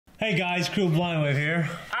Hey guys, Crew Blindwave here.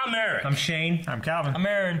 I'm Eric. I'm Shane. I'm Calvin. I'm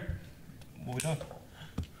Aaron. What are we doing?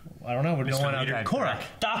 I don't know. We're going Leader. out Korak.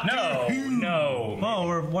 No. Oh,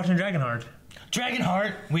 we're watching Dragonheart.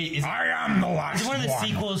 Dragonheart. Wait, is I am the last it one of the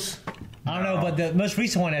sequels? I don't know, but the most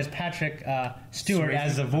recent one has Patrick Stewart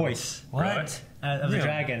as the voice What? of the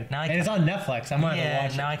dragon, Now I and it's on Netflix. I might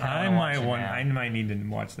have to watch now it. I kind of I might need to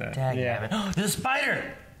watch that. Yeah. There's a spider.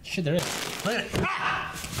 Shit, there is. Look at it.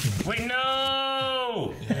 Ah! Wait,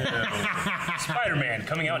 no! Spider-Man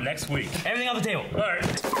coming out next week. Everything off the table. All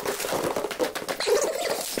right.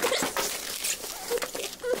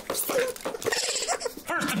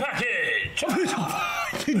 First the package.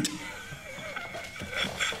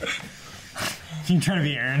 You trying to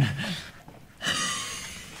be Aaron?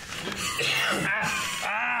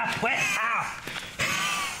 Wet. Ow.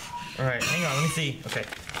 All right, hang on. Let me see. Okay.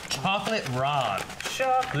 Chocolate Rob.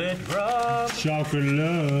 Chocolate Rob. Chocolate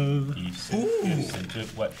love.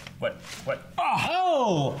 What?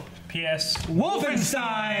 Oh, P.S.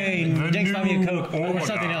 Wolfenstein. Jake's buying me a Coke or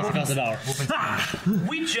something else that costs $1.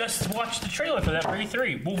 We just watched the trailer for that for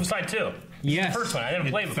E3. Wolfenstein 2. Yes. The first one. I didn't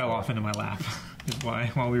play It it fell before. off into my lap. Is why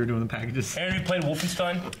while we were doing the packages. Aaron, you played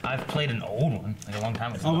Wolfenstein? I've played an old one, like a long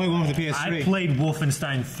time ago. Oh, wait, one with the PS3. I played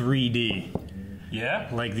Wolfenstein 3D, Yeah?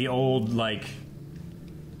 like the old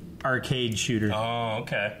arcade shooter, Oh,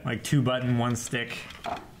 okay. like 2-button, 1 stick.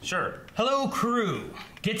 Sure. Hello, crew.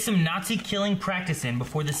 Get some Nazi killing practice in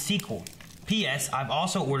before the sequel. P.S. I've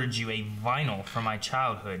also ordered you a vinyl from my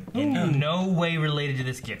childhood, in no way related to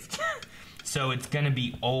this gift. So it's gonna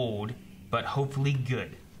be old, but hopefully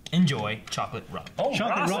good. Enjoy, Chocolate Rob. Oh,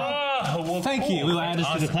 Chocolate Rob. Well, Thank cool. you. We will add this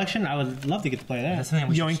to the Awesome. collection. I would love to get to play Is that that. something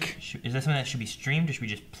that we Yoink. is that something that should be streamed, or should we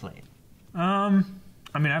just play it? I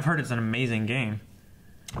mean, I've heard it's an amazing game,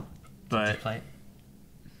 but Just play it.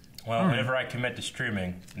 Well, whenever I commit to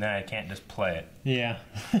streaming, now I can't just play it. Yeah.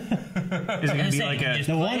 is it gonna be like a?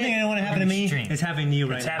 The one thing I don't want to happen to me is having you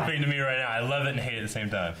right It's now. happening to me right now. I love it and hate it at the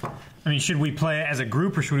same time. I mean, should we play it as a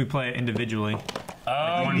group or should we play it individually?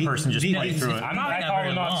 Like one person just play through it. I'm Probably I not call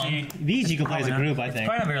very it long. Nazi. These you can play as a group, I think.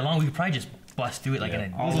 Probably not very long. We could probably just bust through it like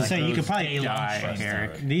in a. I was gonna say, you could probably day long die, stream.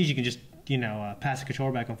 Eric. These you can just, pass the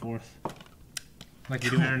controller back and forth. Like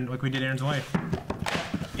we did Aaron's wife.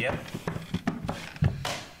 Yep.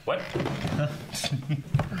 What?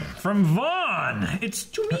 From Vaughn, it's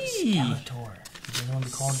to me. Skeletor. Does anyone be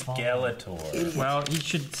called Vaughn? Skeletor. Well, you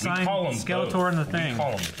should We sign call them Skeletor in the both. thing. We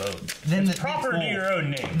call them both. Then It's proper to your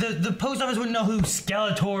own name. The post office wouldn't know who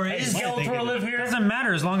Skeletor Hey, is. Skeletor live It here? doesn't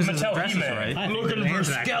matter as long as I'm his gonna tell address is He-Man. right. Looking for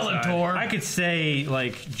Skeletor. I could say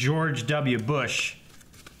like George W. Bush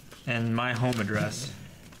and my home address.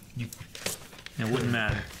 It wouldn't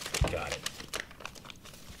matter. Got it.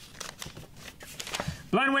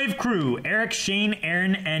 Blindwave crew, Eric, Shane,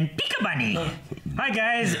 Aaron, and Pika Bunny. Hi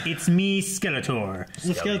guys, it's me, Skeletor.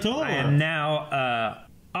 Skeletor. I am now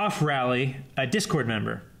off rally, a Discord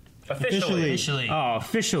member. Officially. Officially. Oh,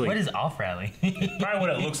 officially. What is off rally? Probably what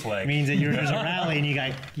it looks like. Means that there's a rally and you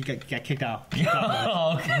got kicked out.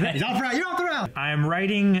 Oh, okay. He's off rally. You're off the rally. I am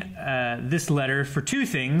writing this letter for 2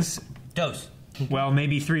 things. Dose. Well,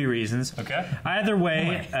 maybe 3 reasons. Okay. Either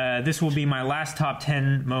way, this will be my last top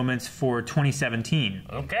 10 moments for 2017.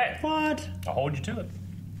 Okay. What? I'll hold you to it.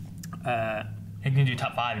 I'm gonna do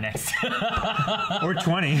top 5 next. Or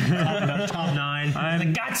 20. Top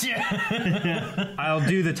 9. Gotcha. I'll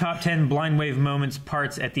do the top 10 Blindwave moments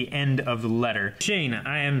parts at the end of the letter. Shane,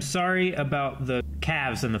 I am sorry about the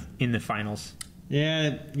Cavs in the finals.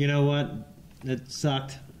 Yeah, you know what? It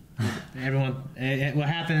sucked. What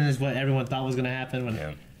happened is what everyone thought was going to happen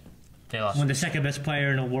when They lost. the second best player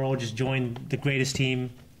in the world just joined the greatest team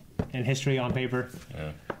in history on paper.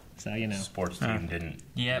 Yeah. So, Sports team didn't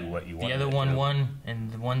Yep. do what you wanted. The other it to one do. won,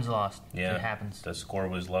 and the one's lost. Yeah. It happens. The score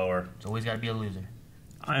was lower. It's always got to be a loser.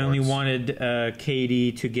 I only wanted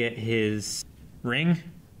KD to get his ring.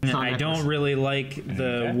 I don't really like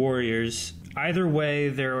the Okay. Warriors. Either way,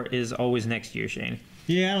 there is always next year, Shane.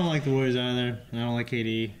 Yeah, I don't like the Warriors either. I don't like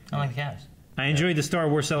KD. I don't like the Cavs. I enjoyed the Star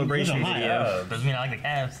Wars Celebration Those are video. Doesn't mean I like the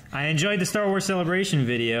Cavs. I enjoyed the Star Wars Celebration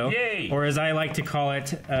video. Yay! Or as I like to call it,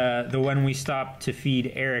 the one we stopped to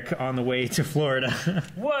feed Eric on the way to Florida.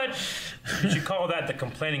 What? You should call that the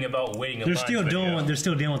complaining about waiting in They're line still video.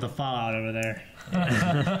 dealing with the fallout over there.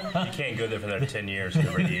 You can't go there for another 10 years.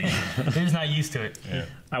 They're radiation. They're just not used to it. Yeah.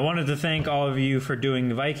 I wanted to thank all of you for doing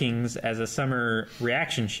the Vikings as a summer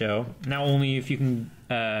reaction show. Not only if you can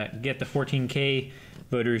get the 14K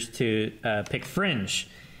voters to pick Fringe.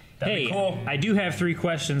 That'd be Hey, cool. I do have 3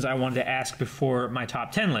 questions I wanted to ask before my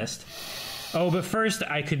top 10 list. Oh, but first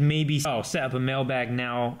I could maybe set up a mailbag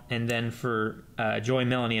now and then for Joy,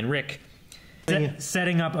 Melanie, and Rick.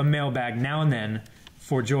 Setting up a mailbag now and then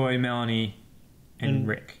for Joy, Melanie, and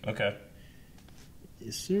Rick. Okay.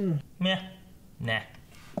 Yes, sir. Yeah. Nah.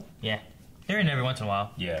 Yeah. They're in every once in a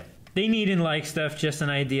while. Yeah. They need and like stuff, just an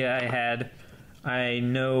idea I had. I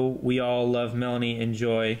know we all love Melanie and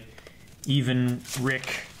Joy. Even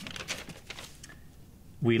Rick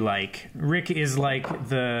we like. Rick is like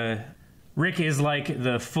the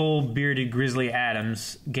full bearded Grizzly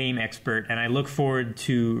Adams game expert, and I look forward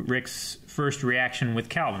to Rick's first reaction with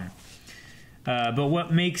Calvin. But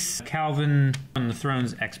what makes Calvin on the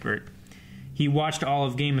Thrones expert? He watched all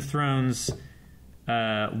of Game of Thrones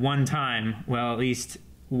one time. Well, at least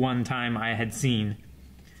one time I had seen.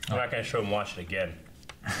 I'm not going to show him watch it again.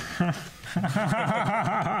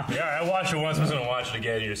 Yeah, I watched it once. I was going to watch it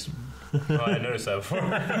again. You just... Oh, I didn't notice that before.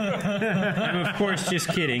 I'm of course just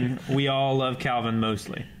kidding. We all love Calvin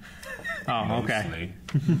mostly. Oh, okay.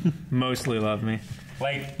 Mostly love me.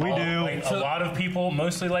 Like We do. Like a lot of people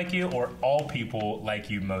mostly like you, or all people like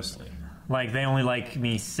you mostly. Like, they only like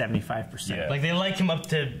me 75%. Yeah. Like, they like him up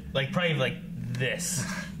to, like, probably, like, this.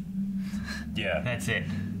 Yeah. That's it.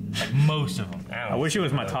 Like, most of them. I wish it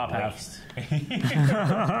was my top half. Because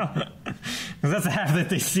that's the half that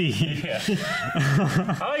they see. Yeah.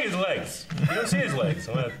 I like his legs. You don't see his legs.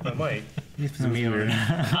 I might. Weird.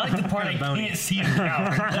 I like the part I can't see him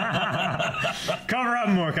out. Cover up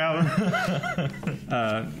more, Calvin.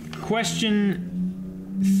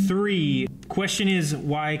 Question 3. Question is,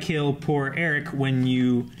 why kill poor Eric when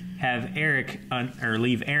you have or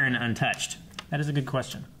leave Aaron untouched? That is a good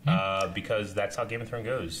question. Because that's how Game of Thrones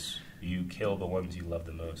goes. You kill the ones you love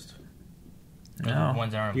the most. The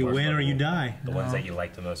ones that aren't You important. win or you die. The ones that you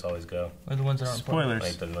like the most always go. Or the ones that aren't important.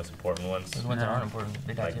 Spoilers. Like the most important ones. The ones that aren't important.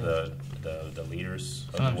 They die Like too. the leaders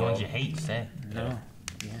of Sometimes the the ones world. you hate stay. No.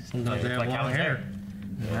 Sometimes they have Like long Calvin's hair.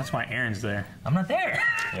 there. That's why Aaron's there. I'm not there.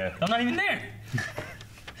 Yeah. I'm not even there.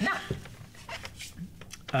 No.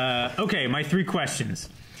 Okay, my 3 questions.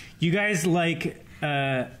 You guys like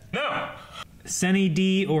No! Sunny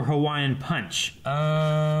D or Hawaiian Punch?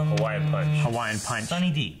 Hawaiian Punch. Hawaiian Punch.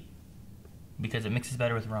 Sunny D. Because it mixes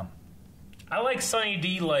better with rum. I like Sunny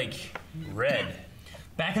D like red.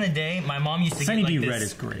 Back in the day, my mom used to Sunny get like D this, red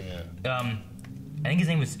is great. I think his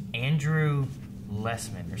name was Andrew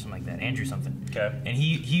Lessman or something like that. Andrew something. Okay. And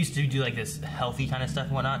he used to do like this healthy kind of stuff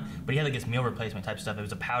and whatnot, but he had like this meal replacement type stuff. It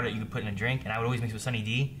was a powder that you could put in a drink, and I would always mix it with Sunny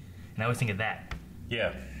D, and I always think of that.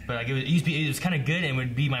 Yeah. But like it was kind of good, and it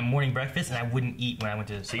would be my morning breakfast, and I wouldn't eat when I went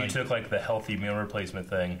to. So you took like the healthy meal replacement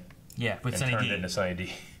thing yeah with and Sunny turned D. it into Sunny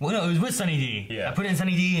D. Well, no, it was with Sunny D. Yeah. I put it in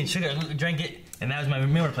Sunny D and sugar, drank it, and that was my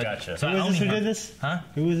meal replacement. Gotcha. So Who I was this who only- did this? Huh?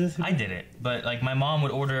 Who was this? I did it, but like my mom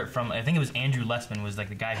would order it from. I think it was Andrew Lessman was like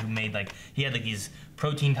the guy who made like he had like these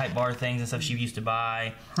protein type bar things and stuff she used to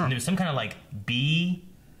buy, and there was some kind of like bee,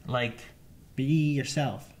 like Be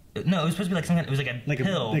yourself. no, it was supposed to be like some kind. It was like a Like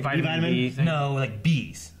pill. a B vitamin? B thing? no, like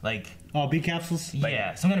bees, like. Oh, B capsules?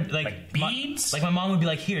 Yeah, some kind of like beads? Like my mom would be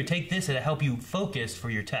like, "Here, take this, it'll help you focus for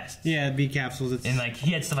your tests." Yeah, B capsules. It's, And like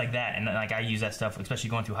he had stuff like that, and like I use that stuff, especially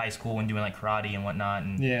going through high school and doing like karate and whatnot.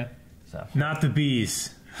 And yeah. so Not the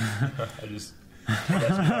bees. I just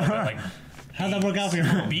like How'd that work out for your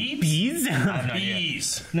mom? bees. Bees? I have no idea.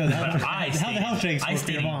 Bees. No, the But health, I how the stayed, health shakes I work for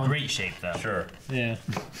stayed your in mom. great shape though. Sure. Yeah.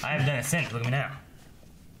 I haven't done it since. Look at me now.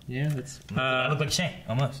 Yeah, that's I look like Shane,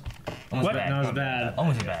 almost. Almost What? bad. not as bad.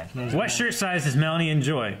 Almost as bad. What shirt size does Melanie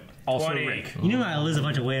enjoy? Also 20. Rick. You know I lose a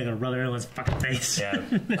bunch of weight. I'm gonna rub everyone's fucking face.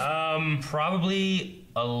 Yeah. Probably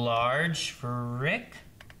a large for Rick,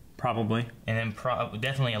 Probably. and then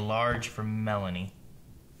definitely a large for Melanie,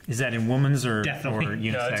 Is that in women's or Definitely.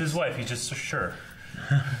 unisex? No, it's his wife. He's just so sure.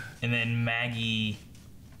 and then Maggie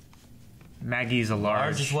Maggie's a large.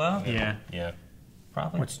 large as well. Yeah. Yeah.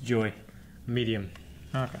 Probably. What's Joy? Medium.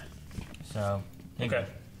 Okay. So there you Okay.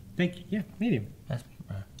 go. Thank you. Yeah, medium. That's,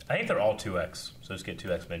 I think they're all 2X, so just get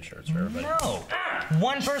 2X men's shirts for everybody. no.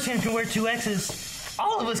 One person can wear 2X's.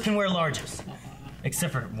 All of us can wear larges,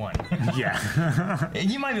 except for one. Yeah.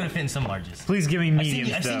 You might be able to fit in some larges. Please give me I've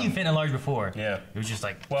mediums. seen you fit in a large before. Yeah. It was just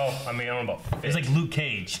like Well, I mean, I don't know about fit. it was like Luke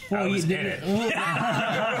Cage. I was in it.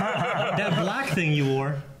 That black thing you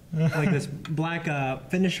wore, like this black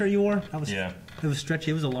fitness shirt you wore, that was Yeah. It was stretchy.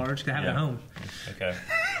 It was a large. Could have it at Yeah. home. Okay.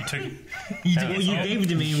 You took it. Well, you gave it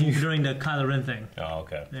to me during the Kylo Ren thing. Oh,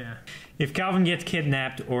 okay. Yeah. If Calvin gets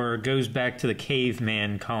kidnapped or goes back to the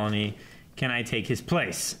caveman colony, can I take his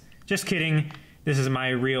place? Just kidding. This is my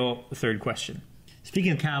real 3rd question.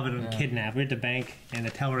 Speaking of Calvin and kidnapped, we were at the bank and the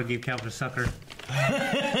teller gave Calvin a sucker. Dude,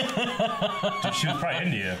 she was probably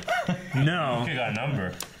into you. No. You got a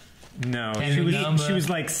number. No. Can you number? She was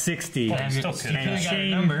like 60. Well, you still could Shane have. got a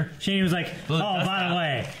number. Shane was like, Look, oh, that's by the not-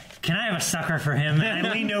 way, can I have a sucker for him? And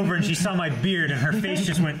I leaned over and she saw my beard and her face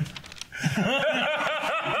just went... No,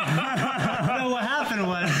 what happened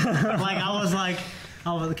was, like,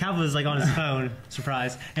 the cowboy was like on his phone,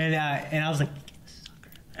 surprise, and I was like,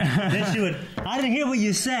 then she would, I didn't hear what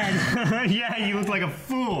you said. Yeah, you look like a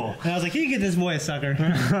fool. And I was like, you get this boy a sucker.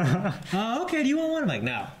 Oh, okay, do you want one? I'm like,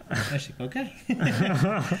 no. And she's like, okay.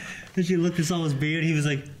 Then she looked and saw his beard. He was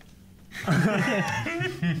like,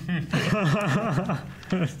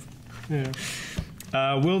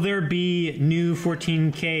 will there be new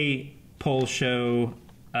 14K poll show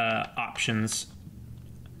options?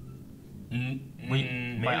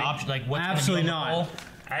 By option, like what's Absolutely gonna be on the not. poll?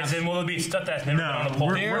 As in, will it be stuff that's never been on the poll?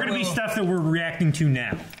 We're There going to be will- stuff that we're reacting to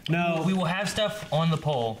now. no. We will have stuff on the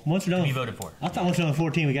poll Once we're to done, be voted for. I thought once we're on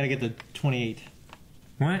 14, we got to get the 28.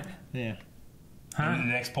 What? Yeah. And the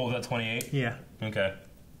next poll's at 28? Yeah. Okay.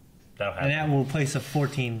 That'll And that happen. will replace a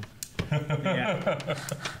 14. Yeah.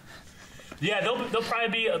 Yeah, there'll probably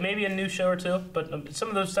be maybe a new show or two, but some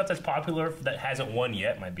of those stuff that's popular that hasn't won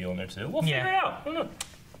yet might be on there too. We'll figure Yeah. it out. I don't know.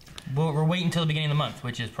 Well, we're waiting until the beginning of the month,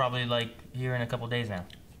 which is probably like here in a couple days now,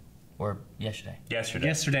 or yesterday.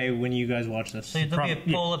 Yesterday, when you guys watched this. So there'll be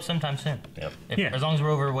a poll up sometime soon. Yep. Yeah. As long as we're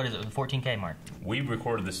over, what is it, the 14K mark? We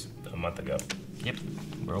recorded this a month ago. Yep.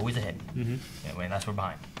 We're always ahead. Mm-hmm. Yeah, that's we're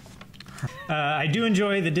behind. I do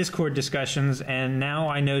enjoy the Discord discussions, and now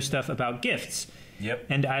I know stuff about gifts. Yep.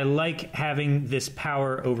 And I like having this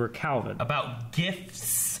power over Calvin. About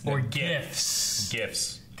gifts or No, gifts?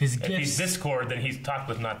 Gifts. 'Cause if gifts- he's Discord, then he's talked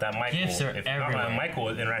with not that Michael. Gifts are if everywhere. not Michael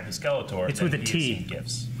is interacting with Skeletor, It's then with a he has T. seen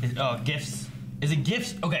gifts. Gifts. Is it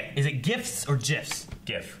gifts? Okay, is it gifts or gifs?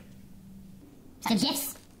 GIF. So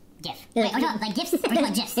gifs? GIF. Wait, like gifs? Or talking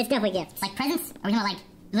about gifs? It's definitely gifs. Like presents? Or like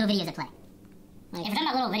little videos that play? Like, if we're talking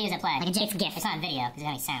about little videos that play, like a GIF, it's a GIF. It's not a video because it doesn't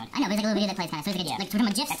have any sound. I know, but it's like a little video that plays kind of. So it's like a GIF. Like we're talking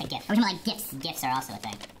about GIFs. That's a GIF. Or we're talking about like GIFs. GIFs are also a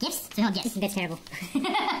thing. GIFs? So we're talking about GIFs. That's terrible.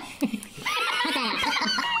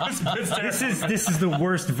 This is the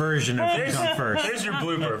worst version of Who's on First. There's your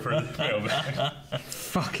blooper for the Mailbag.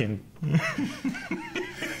 Fucking.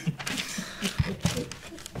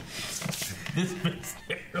 This bit's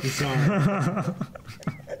terrible.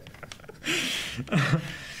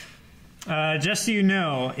 Just so you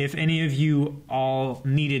know, if any of you all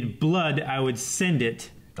needed blood, I would send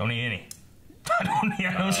it. Don't need any.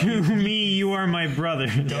 I don't To me, you are my brother.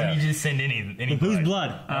 need you to send any Whose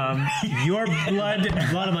blood. blood? Your blood.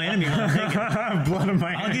 Blood of my enemy. Blood of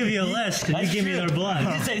my I'll give you a list and you give me their He blood.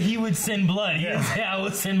 just said he would send blood. He didn't say I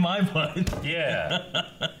would send my blood. Yeah.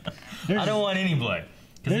 I don't want any blood.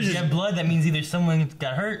 Because if you There's have blood, that means either someone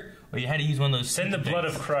got hurt or you had to use one of those. Send the stupid blood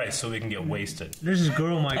things. of Christ so we can get wasted. There's this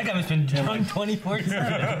girl, That guy must have been drunk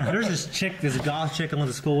 24/7. There's this chick, this goth chick I went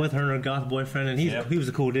to school with, her and her goth boyfriend, and he was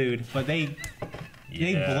a cool dude. But they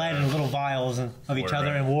bled in little vials of each Word.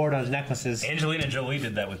 other and wore it on Nexuses. Angelina Jolie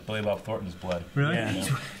did that with Billy Bob Thornton's blood. Really? Yeah.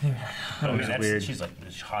 I mean, was that's, weird. she's like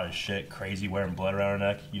this hot as shit, crazy, wearing blood around her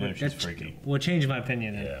neck. You know she's That's- freaky. Well, it changed my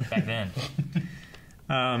opinion. Yeah. Back then.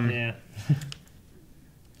 Yeah.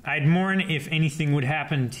 I'd mourn if anything would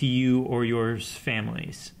happen to you or yours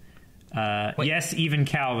families. Yes, even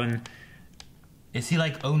Calvin. Is he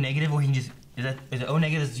like O negative, or he can just is it O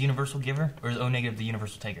negative the universal giver, or is O negative the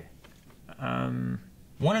universal taker?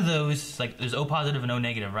 One of those, like there's O positive and O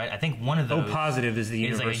negative, right? I think one of O those positive is the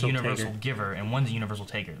is like a universal universal taker. giver, and one's a universal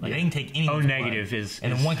taker. Like Yeah. they can take any. O negative is-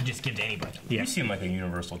 and then one can just give to anybody. Yeah. You seem like a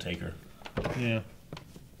universal taker. Yeah.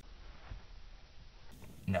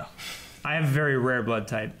 No, I have a very rare blood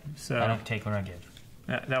type, so I don't take or I give.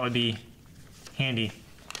 that would be handy.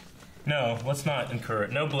 No, let's not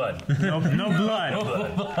encourage. No blood. No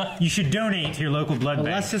blood. blood. You should donate to your local blood Well,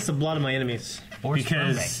 bank that's just the blood of my enemies. Or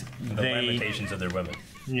because The they lamentations of their women.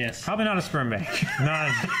 Yes. probably not a sperm bank.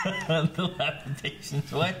 Not. the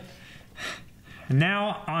lamentations. What?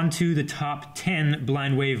 Now on to the top 10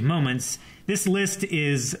 blind wave moments. This list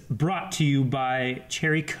is brought to you by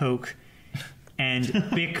Cherry Coke and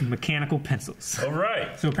Bic mechanical pencils. All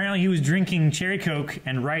right. So apparently he was drinking Cherry Coke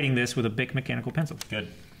and writing this with a Bic mechanical pencil. Good.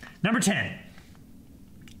 Number 10.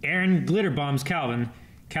 Aaron glitter bombs Calvin.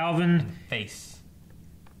 Calvin Face.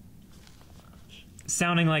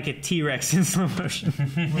 sounding like a T-Rex in slow motion.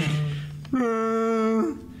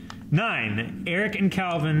 9. Eric and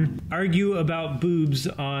Calvin argue about boobs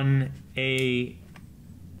on a...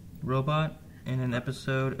 Robot in an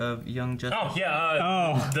episode of Young Justice. Oh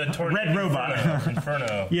yeah. The tornado. Red robot.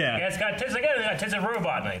 Inferno. Yeah. It's got tits again. It got tits of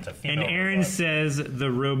robot. And it's a And female. Aaron robot. says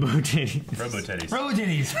the robo titties. Robo titties. Robo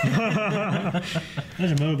titties.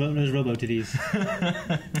 There's robo titties.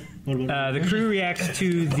 The crew reacts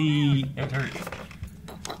to the It hurt.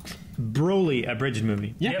 Broly abridged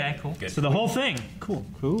movie. Yeah. Okay, cool. Good. So the whole thing. Cool.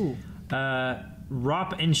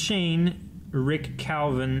 Rop and Shane Rick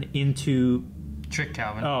Calvin into Trick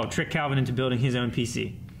Calvin. Trick Calvin into building his own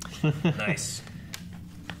PC. Nice.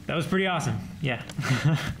 That was pretty awesome. Yeah.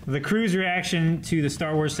 The crew's reaction to the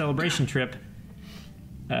Star Wars Celebration trip.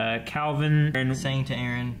 Calvin and Saying to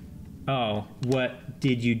Aaron, oh, what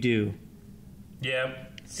did you do? Yeah,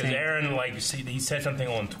 because Same. Aaron, like, he said something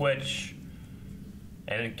on Twitch,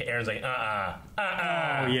 and Aaron's like, Oh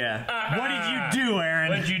yeah. What did you do, Aaron?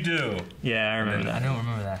 What'd you do? Yeah, I remember I that. don't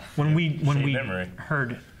remember that. When we memory.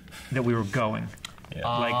 heard that we were going, Yeah.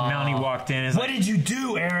 like Mountie walked in. And What did you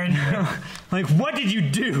do, Aaron? like, what did you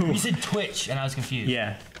do? You said Twitch, and I was confused.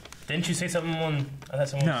 Yeah, Didn't you say something on? I thought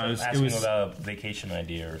someone No, was it asking was- about a vacation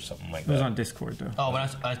idea or something like it that. was on Discord though. Oh, when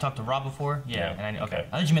I talked to Rob before? Yeah. Yeah, And I, okay. okay.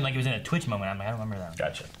 I thought you meant like it was in a Twitch moment. I'm like, I don't remember that.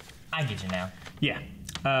 Gotcha. I get you now. Yeah.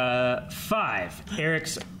 5.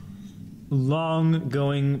 Eric's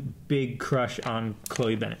long-going big crush on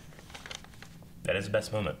Chloe Bennett. That is the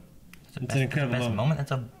best moment. It's an incredible Best moment.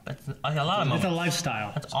 That's a lot of moments. It's a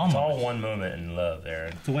lifestyle. That's all It's moments. all one moment in love,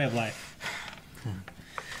 Aaron. It's a way of life.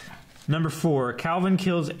 Number 4. Calvin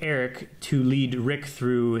kills Eric to lead Rick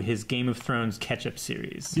through his Game of Thrones catch-up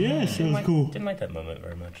series. Yes, it was cool. Didn't like that moment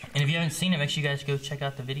very much. And if you haven't seen it, make sure you guys go check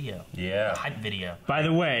out the video. Yeah. Hype video. By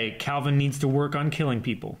the way, Calvin needs to work on killing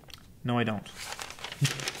people. No, I don't.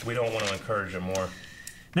 We don't want to encourage him more.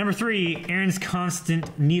 Number 3. Aaron's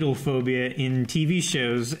constant needle phobia in TV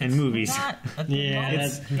shows and movies. Not a Yeah,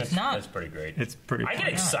 moment. It's not. That's pretty great. It's pretty I get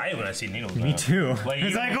funny. excited when I see needles. Me too. Like,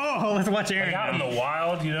 It's you- like, oh, let's watch Aaron. Like out in now. the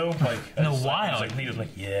wild, you know, like In the it's like- wild? it's like needles, like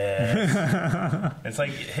yes. It's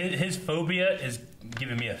like his phobia is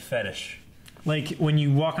giving me a fetish. Like when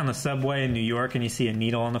you walk on the subway in New York and you see a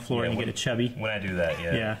needle on the floor Yeah, and you when- get a chubby. When I do that,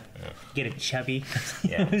 yeah. Yeah. Get it chubby.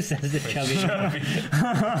 Yeah. Who says it chubby?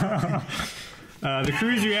 The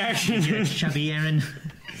crew's reaction. Get it chubby, Aaron.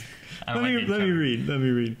 I Let don't me like it. read.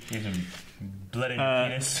 Need some blood in your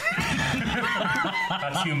penis.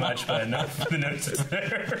 Not too much, but enough. The notes is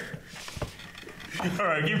there. All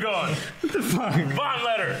right, keep going. What the fuck? Bond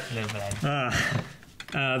letter. Little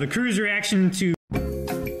bad. The crew's reaction to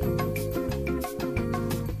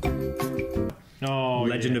Oh,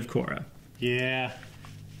 Legend of Korra. Yeah.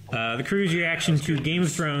 The crew's reaction to Game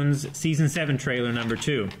of Thrones Season 7 trailer number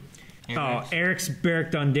 2. Oh, Eric's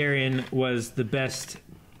Beric Dondarrion was the best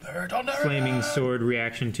flaming sword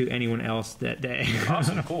reaction to anyone else that day.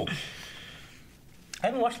 Awesome, cool. I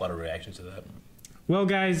haven't watched a lot of reactions to that. Well,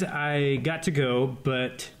 guys, I got to go,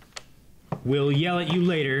 but we'll yell at you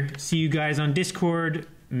later. See you guys on Discord,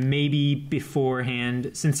 maybe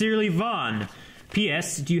beforehand. Sincerely, Vaughn.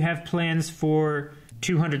 P.S. Do you have plans for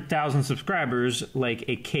 200,000 subscribers, like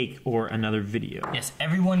a cake or another video? Yes,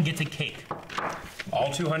 everyone gets a cake.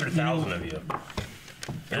 All 200,000 of you.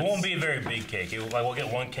 It won't be a very big cake. We'll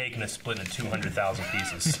get one cake and it's split into 200,000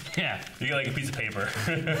 pieces. Yeah, You get like a piece of paper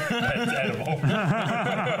that's edible.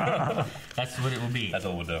 that's what it will be. That's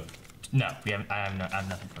what we'll do. No, I have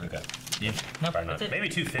nothing for it. Okay. Yeah. Nope, Probably not. that's it. Maybe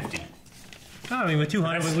 250. I mean, with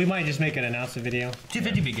 200, we might just make an announcement video.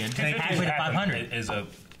 250 be good. Halfway to 500. Is a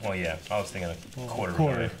well, yeah. I was thinking a quarter.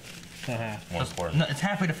 Quarter. One quarter. No, it's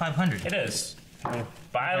halfway to 500. It is. Oh.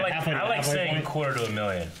 But I like Halfway saying point. quarter to a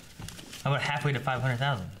million. How about halfway to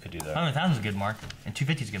 500,000? Could do that. 500,000 is a good mark, and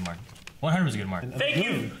 250 is a good mark. 100 is a good mark. Thank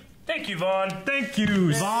you, Vaughn. Thank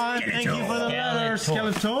you. Vaughn, thank you for the letter,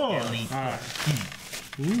 Skeletor.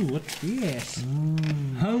 Ooh, what's this?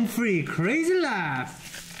 Home free, crazy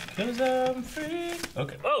life. 'Cause I'm free.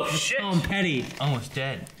 Okay. Oh shit. Tom Petty. Almost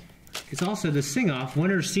dead. It's also the sing-off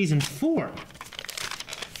winner season 4.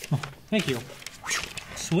 Oh, thank you.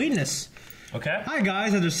 Sweetness. Okay. Hi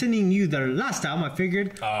guys, after sending you their last album, I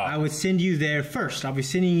figured I would send you their first. I'll be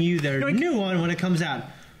sending you their new one when it comes out.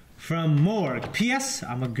 From Morg. P.S.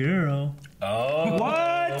 I'm a girl. Oh.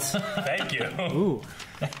 What? Thank you. Ooh.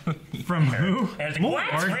 From who? And it's like,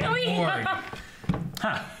 what? Really?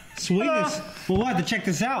 Sweetness. Well, we'll have to check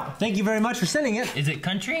this out. Thank you very much for sending it. Is it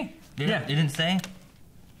country? Yeah. It didn't say?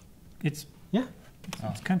 It's Yeah.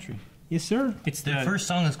 it's country. Yes, sir. It's The first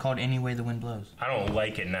song is called Any Way the Wind Blows. I don't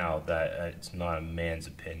like it now that it's not a man's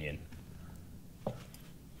opinion.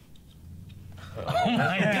 Oh my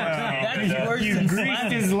god, that's worse You than greased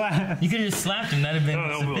slapping. his laugh. You could have just slapped him, that'd have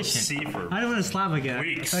been sufficient. for I didn't want to slap again.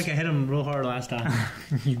 Weeks. I feel like I hit him real hard last time.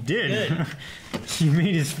 You did. Good. You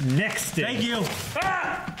made his neck stick. Thank you.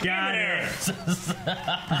 Got it.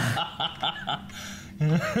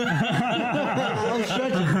 I'm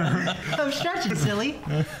stretching. I'm stretching, silly.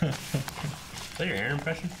 Is that your Aaron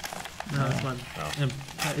impression? No, it's fun.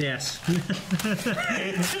 Yes.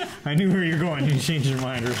 I knew where you're going. You changed your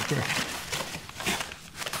mind real quick.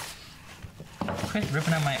 Quit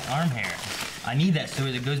ripping out my arm hair. I need that so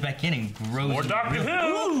it goes back in and grows. More Doctor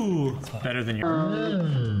Who. Ooh. Better than your.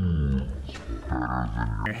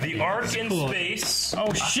 The Ark in Space.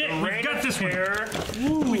 Oh shit! The We Reign got of this one. Terror.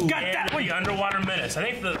 We got And that one. the Underwater Menace.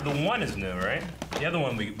 I think the one is new, right? The other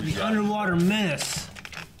one we got. Underwater Menace.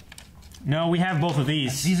 No, we have both of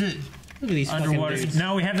these. These are. Look at these Underwater. fucking dudes.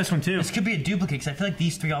 No, we have this one too. This could be a duplicate because I feel like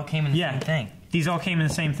these three all came in the Yeah. same thing. These all came in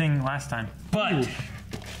the same thing last time. But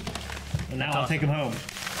And now I'll take them home.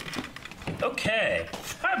 Okay.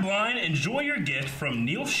 Hi, Blind. Enjoy your gift from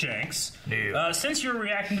Neil Shanks. Neil. Since you're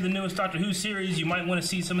reacting to the newest Doctor Who series, you might want to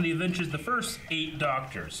see some of the adventures of the first 8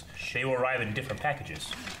 Doctors. They will arrive in different packages.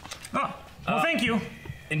 Oh, well, thank you.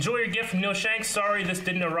 Enjoy your gift from Neil Shanks. Sorry this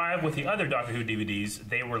didn't arrive with the other Doctor Who DVDs.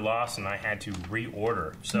 They were lost and I had to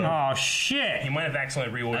reorder. So Oh shit! you might have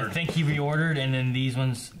accidentally I reordered. think he reordered, and then these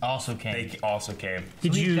ones also came. They also came.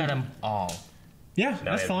 Did We've you? got them all. Yeah,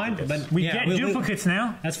 that's yeah, fine. yes. But We yeah, get duplicates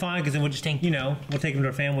now. That's fine because then we'll just, Thank you know, we'll take them to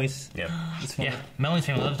our families. Yeah. It's fine. Yeah, Melanie's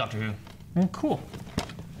family loves Doctor Who. Well, cool.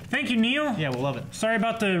 Thank you, Neil. Yeah, we'll love it. Sorry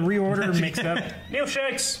about the reorder mix-up. Neil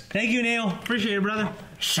Shanks. Thank you, Neil. Appreciate it, brother.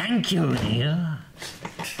 Thank you, Neil.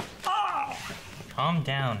 Calm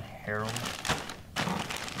down, Harold.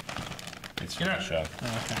 It's your show.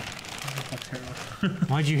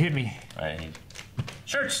 Why'd you hit me? I need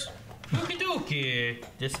shirts. Okie dokie.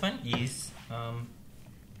 This one is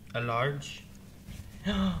a large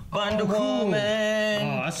Wonder Woman.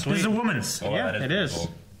 Oh, that's sweet. This is a woman's. Oh, Yeah, that it is.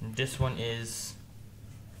 cool. This one is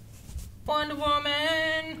Wonder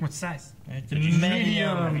Woman. What size? It's a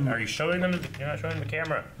medium. Are you showing them? You're not showing them the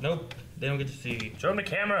camera. Nope, they don't get to see. Show them the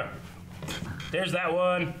camera. There's that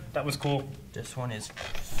one. That was cool. This one is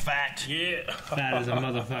fat. Yeah. That is a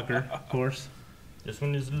motherfucker, of course. This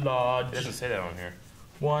one is large. It doesn't say that on here.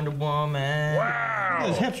 Wonder Woman. Look at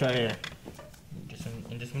his Wow. hips right here.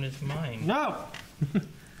 This one is mine. No.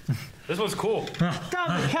 This one's cool.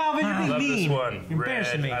 Stop it, Calvin. You're being Love mean. this one. You're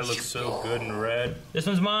embarrassing Red. me. I look so good in red. This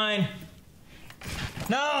one's mine.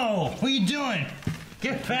 No! What are you doing?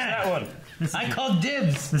 Get back! That one. I called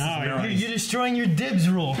dibs. No, You're destroying your dibs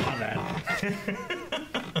rule.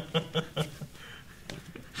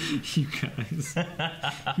 You guys.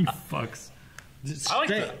 You fucks.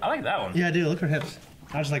 I like that one. Yeah, I do. Look at her hips.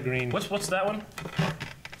 I just like green. What's that one?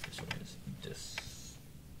 This one is just.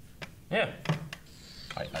 Yeah.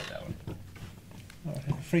 I like that one.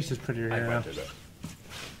 Freeze is prettier I here. went through that.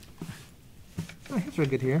 Oh, hips are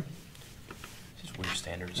good here. Just weird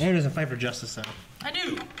standards. Aaron doesn't fight for justice, though. I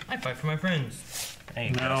do. I fight for my friends.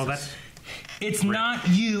 Ain't No, justice. It's not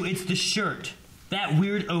you, it's the shirt. That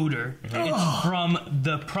weird odor. It's from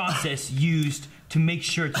the process used to make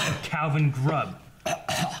shirts of Calvin Grubb.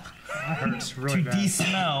 That hurts really To bad.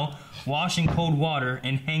 de-smell, wash in cold water,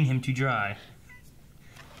 and hang him to dry.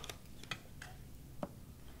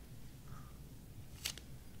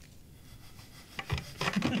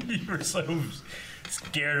 You were so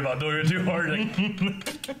scared about doing it too hard. Like.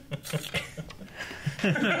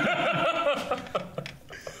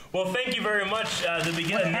 Well, thank you very much. Did we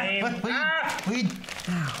get a name?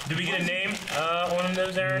 Did we get a name? One of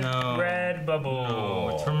those, Aaron? No. Red Bubble. No,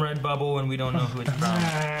 it's from Redbubble, and we don't know who it's from.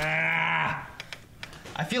 I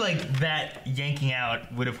feel like that yanking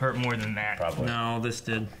out would have hurt more than that. Probably. No, this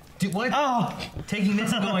did. Dude, what? Oh! Taking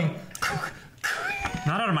this and going.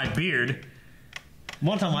 Not out of my beard.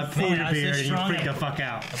 One time I pulled Man, your I was so beard and you strong, freaked I- the fuck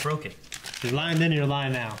out. I broke it. You're lying then, you're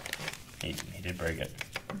lying now. He did break it.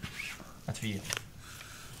 That's for you.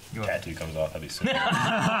 Tattoo comes off. That'd be sick. You think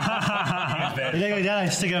like that? I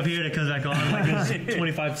stick it up here and it comes back on like those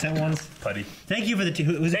 25-cent ones. Putty. Thank you for the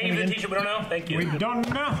who's Thank you for the again? t-shirt. We don't know. Thank you. We don't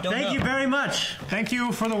know. Thank you very much. Thank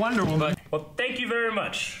you for the Wonder Woman. Well, thank you very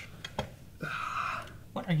much.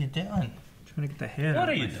 What are you doing? Trying to get the head What out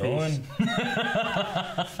are of you my face. doing?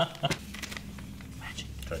 Magic.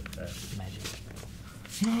 Magic. Magic.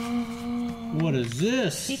 What is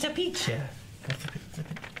this? It's a picture.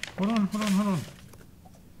 Hold on.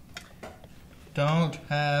 Don't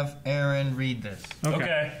have Aaron read this.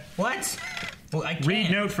 Okay. What? Well, I can't. Read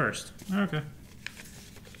note first. Okay.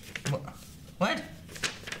 What?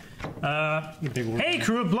 Hey,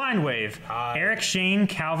 crew of Blind Wave. Eric, Shane,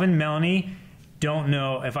 Calvin, Melanie. Don't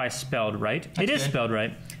know if I spelled right. It is good. spelled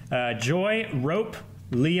right. Joy, Rope,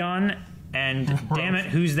 Leon, and damn it,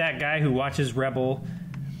 who's that guy who watches Rebel?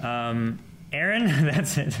 Aaron,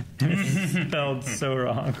 that's it. It's spelled so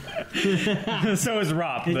wrong. So is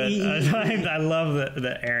Rop, but I love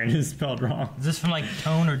that Aaron is spelled wrong. Is this from like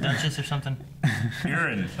Tone or Duchess or something?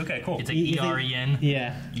 Urine. Okay, cool. It's like E-R-E-N.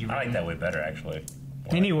 Yeah. I like that way better, actually.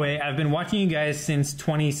 Anyway, I've been watching you guys since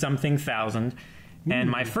 20-something thousand, and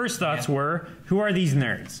my first thoughts were, who are these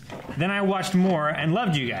nerds? Then I watched more and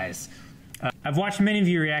loved you guys. I've watched many of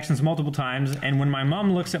your reactions multiple times, and when my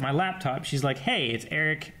mom looks at my laptop, she's like, hey, it's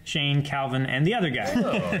Eric, Shane, Calvin, and the other guy.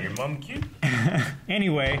 Oh, your mom cute?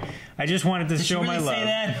 Anyway, I just wanted to show my love. Say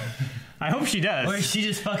that? I hope she does. Or is she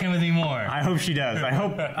just fucking with me more? I hope she does.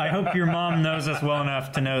 I hope your mom knows us well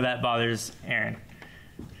enough to know that bothers Aaron.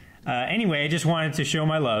 Anyway, I just wanted to show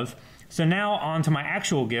my love. So now on to my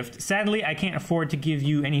actual gift. Sadly, I can't afford to give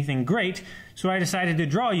you anything great, so I decided to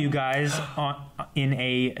draw you guys in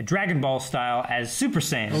a Dragon Ball style as Super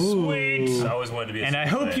Saiyan. Sweet! I always wanted to be a And I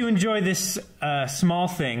Super hope Saiyan. you enjoy this small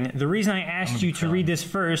thing. The reason I asked you to read this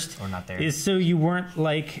first is so you weren't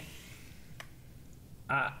like...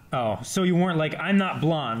 so you weren't like, I'm not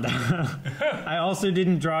blonde. I also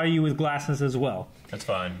didn't draw you with glasses as well. That's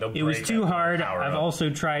fine. It was too hard. I've also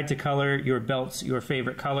tried to color your belts your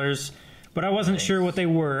favorite colors, but I wasn't sure what they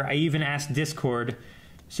were. I even asked Discord.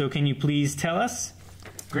 So can you please tell us?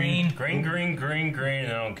 Green. Green, and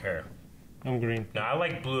I don't care. I'm green. No, I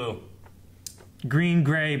like blue. Green,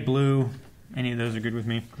 gray, blue. Any of those are good with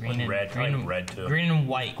me. Green and red. I like red, too. Green and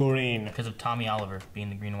white. Green. Because of Tommy Oliver being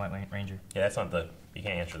the Green and White Ranger. Yeah, that's not the... You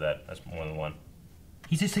can't answer that. That's more than one.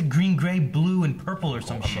 He just said green, gray, blue, and purple or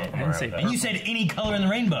some shit. I didn't say And you said any color in the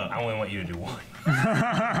rainbow. I only want you to do one.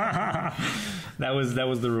 That was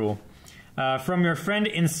the rule. From your friend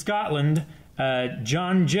in Scotland,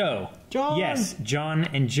 John Joe. John. Yes, John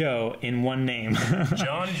and Joe in one name.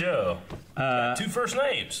 John Joe. Two first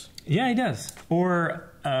names. Yeah, he does.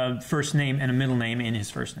 Or first name and a middle name in his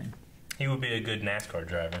first name. He would be a good NASCAR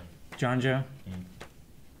driver. John Joe.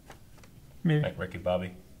 Maybe. Like Ricky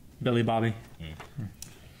Bobby. Billy Bobby.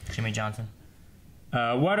 Jimmy Johnson.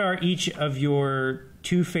 What are each of your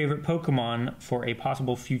two favorite Pokemon for a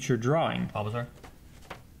possible future drawing? Bulbasaur.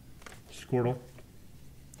 Squirtle.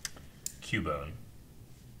 Cubone.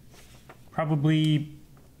 Probably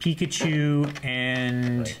Pikachu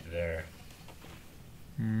and Right there.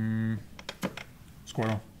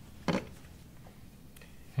 Squirtle.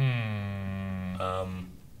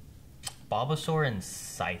 Bulbasaur and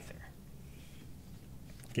Scyther.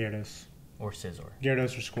 Gyarados. Or Scizor.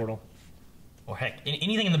 Gyarados or Squirtle. Or heck,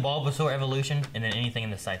 anything in the Bulbasaur evolution, and then anything in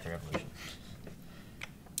the Scyther evolution.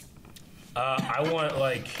 I want,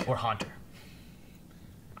 like... Or Haunter.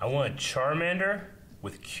 I want a Charmander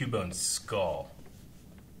with Cubone's skull.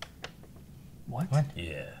 What?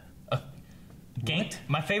 Yeah. Ganked?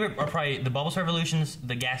 My favorite are probably the Bulbasaur evolutions,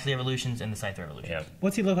 the Ghastly evolutions, and the Scyther evolutions. Yeah.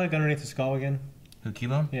 What's he look like underneath the skull again? Who,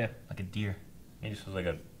 Cubone? Yeah. Like a deer. He just looks like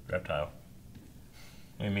a reptile.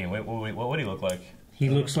 What do you mean? Wait, what would he look like? He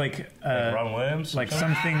looks like Like Ron Williams? like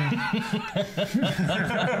something.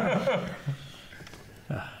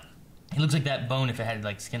 He looks like that bone if it had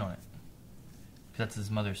like skin on it. 'Cause that's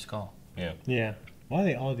his mother's skull. Yeah. Yeah. Why do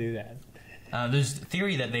they all do that? There's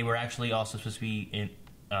theory that they were actually also supposed to be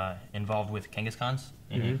involved with Kangaskhan's,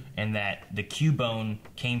 and that the Cubone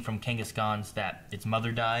came from Kangaskhan's that its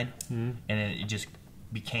mother died, and then it just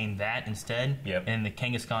became that instead. Yep. And the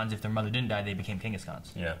Kangaskhan's, if their mother didn't die, they became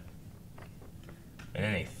Kangaskhan's. Yeah. And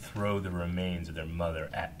then they throw the remains of their mother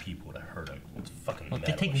at people to hurt them. It's fucking Look,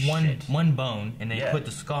 they metal take as shit. one bone and they Yeah. put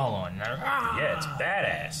the skull on. Yeah, it's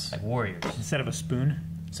badass. Like warriors. Instead of a spoon.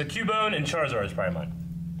 So Cubone and Charizard is probably mine.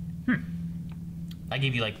 I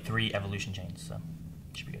gave you like 3 evolution chains, so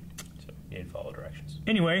should be good. So you need to follow directions.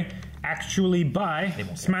 Anyway, actually, bye. They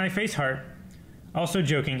won't care. Smiley face heart. Also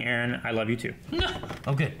joking, Aaron. I love you too.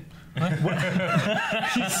 Oh, good.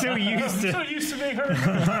 He's so used So to. used to being hurt.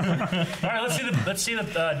 All right, let's see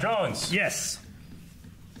the drawings. Yes.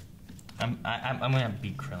 I'm gonna have to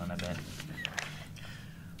beat Krillin, I bet.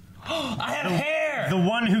 I have hair! The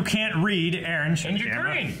one who can't read, Aaron. And you're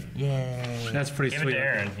green. Yay. That's pretty Give it sweet. to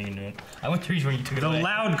Aaron. He can do it. I went through when you took it The away.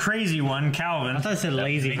 loud, crazy one, Calvin. I thought I said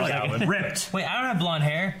lazy for a second. Calvin. Ripped. Wait, I don't have blonde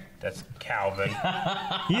hair. That's Calvin.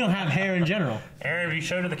 You don't have hair in general. Aaron, have you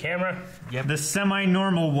showed to the camera? The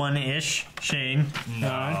semi-normal one-ish, Shane.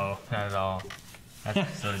 No, not at all.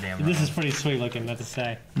 That's so damn wrong. This is pretty sweet looking, not to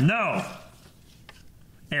say. No.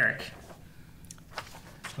 Eric.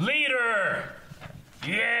 Leader!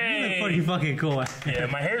 You Yay! look pretty fucking cool. Yeah,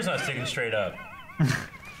 my hair's not sticking straight up.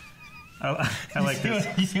 I like this.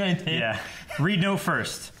 You see what I did? Yeah. Read note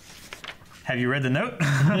first. Have you read the note?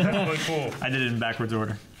 That's really cool. I did it in backwards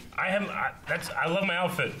order. I love my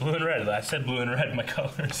outfit, blue and red. I said blue and red, my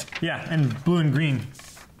colors. Yeah, and blue and green.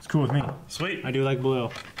 It's cool with me. Sweet. I do like blue.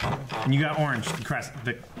 And you got orange,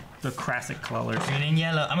 the classic colors. Green and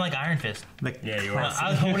yellow. I'm like Iron Fist. Like, Yeah, you are. I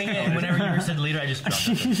was holding it, and whenever you said leader, I just dropped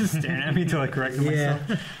it. You're just staring at me until I corrected myself.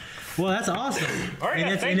 Yeah. Well, that's awesome. All right,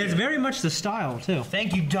 and thank it's you. very much the style, too.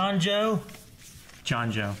 Thank you, John Joe.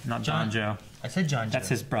 John Joe, not Don Joe. I said John Joe. That's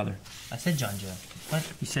his brother. I said John Joe. What?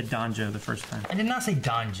 You said Don Joe the first time. I did not say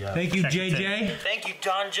Don Joe. Thank you, Check it JJ. Thank you,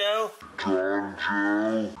 Don Joe.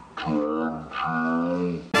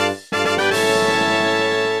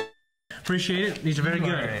 Appreciate it. These are very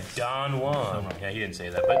good. Alright. Don Juan. Yeah, he didn't say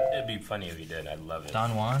that, but it'd be funny if he did. I'd love it.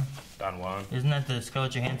 Don Juan? Don Juan. Isn't that the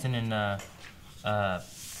Scarlett Johansson and No,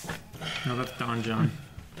 that's Don John.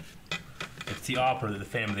 It's the opera that the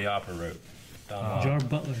Phantom of the Opera wrote. Don Juan. Jar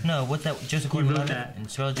Butler. no, what's that? Joseph wrote Gordon-Levitt that. and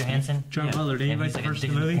Scarlett Johansson. Jar Butler. Did And anybody he's like first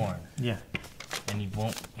addicted the movie? to porn, Yeah. and he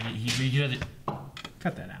won't. He does it.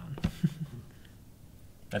 Cut that out.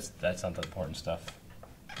 That's not the important stuff.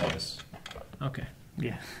 That is, Okay.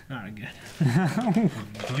 Yeah. All right, good.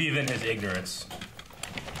 believe in his ignorance.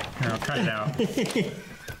 No, cut it out.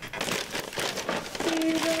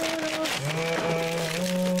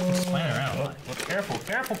 Playing around. Oh, careful,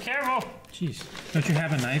 careful, careful! Jeez. Don't you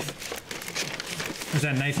have a knife? Where's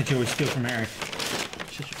that knife that you always steal from Eric?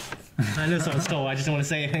 I know someone stole. I just don't want to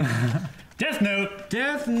say anything. Death Note!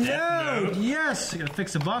 Death Note. Note. Yes. I gotta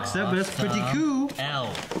fix the box up, but that's pretty cool.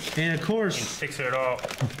 L. And of course, Fix it all.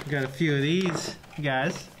 we got a few of these,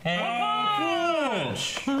 guys. Hey.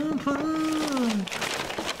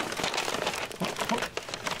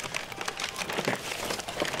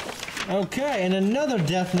 Okay, and another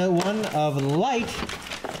Death Note one of Light.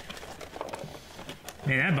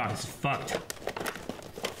 Man, that box is fucked.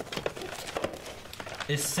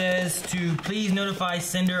 It says to please notify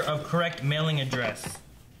sender of correct mailing address.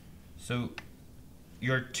 So,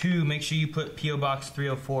 your 2, make sure you put P.O. Box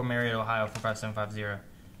 304, Marietta, Ohio 45750.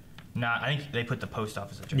 I think they put the post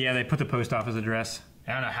office address. Yeah, they put the post office address.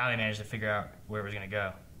 I don't know how they managed to figure out where it was going to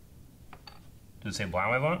go. Does it say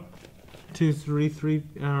Blind Wave on it? 233.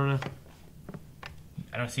 I don't know.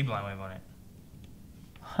 I don't see Blind Wave on it.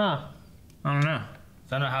 Huh. I don't know.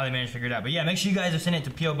 So I don't know how they managed to figure it out. But yeah, make sure you guys are sending it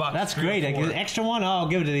to P.O. Box That's great. I 304. get an extra one. I'll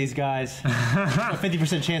give it to these guys.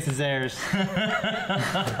 50% chance it's theirs.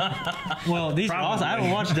 Well, these are awesome. I haven't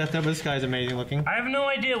watched Death Note, but this guy's amazing looking. I have no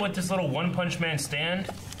idea what this little One Punch Man stand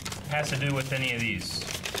has to do with any of these.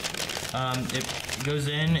 It goes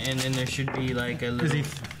in, and then there should be like a little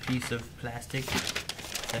piece of plastic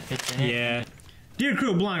that fits in it. Yeah. Dear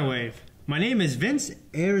crew of Blind Wave, my name is Vince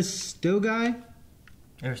Aristogi.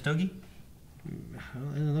 Aristogi?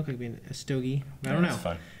 Well, it doesn't look like being a stogie. I don't know. That's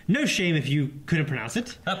fun. No shame if you couldn't pronounce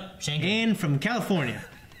it. Oh, Shank. And from California.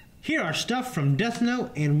 Here are stuff from Death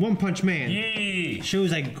Note and One Punch Man. Yee!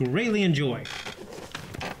 Shows I greatly enjoy.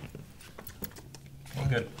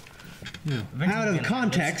 Good. Out of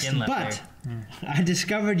context, but I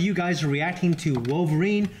discovered you guys are reacting to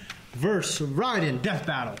Wolverine versus Raiden Death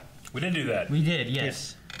Battle. We did do that. We did,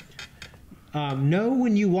 yes. Know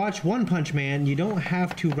when you watch One Punch Man, you don't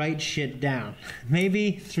have to write shit down.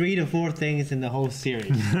 Maybe 3 to 4 things in the whole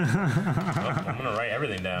series. I'm gonna write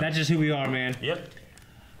everything down. That's just who we are, man. Yep.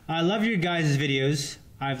 I love your guys' videos.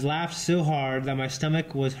 I've laughed so hard that my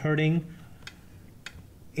stomach was hurting,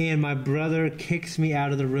 and my brother kicks me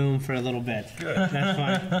out of the room for a little bit. Good. That's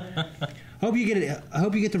fine. Hope you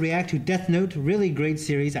get to react to Death Note. Really great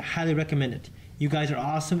series. I highly recommend it. You guys are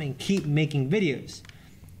awesome and keep making videos.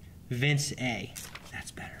 Vince A.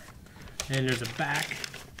 That's better. And there's a back.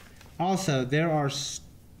 Also, there are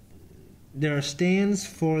stands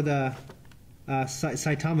for the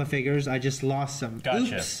Saitama figures. I just lost some.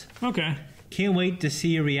 Gotcha. Oops. Okay. Can't wait to see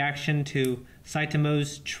your reaction to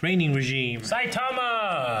Saitama's training regime.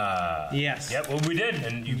 Saitama! Yes. Yep, well, we did,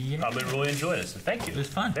 and you probably really enjoyed it, so thank you. It was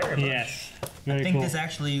fun. Very much. Yes. I Very think cool. this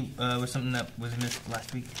actually was something that was missed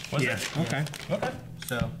last week. Was Yeah. it? Okay. Okay.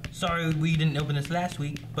 So, sorry we didn't open this last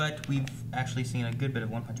week, but we've actually seen a good bit of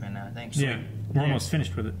One Punch Man now, I think. Yeah. We're almost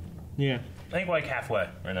finished with it. Yeah. I think we're like halfway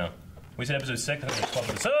right now. We said episode 6, I think there's 12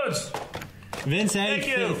 episodes. Vince A. Thank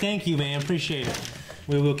you. Thank you, man. Appreciate it.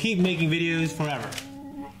 We will keep making videos forever.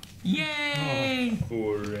 Yay!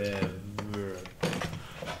 Forever.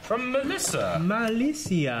 From Melissa.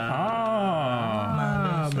 Malicia.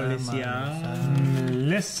 Ah. Malicia.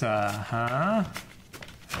 Melissa, huh?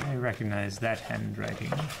 I recognize that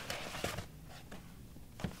handwriting.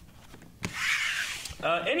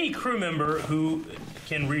 Any crew member who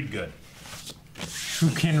can read good. Who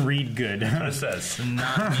can read good? That's what it says.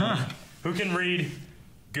 Not me. Who can read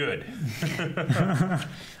Good.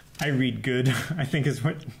 I read good, I think is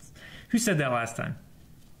what... Who said that last time?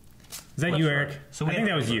 Is that you, Eric? So I think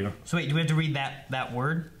that was you. So wait, do we have to read that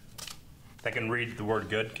word? I can read the word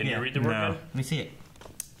good. Can Yeah. you read the word No. good? Let me see it.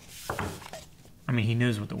 I mean, he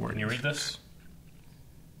knows what the word Can you read this?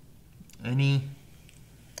 Any...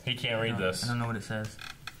 He can't read this. I don't know what it says.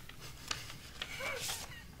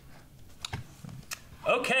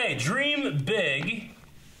 Okay, dream big,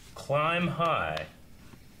 climb high.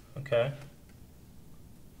 Okay.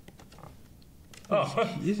 Oh,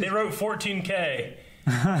 they wrote 14K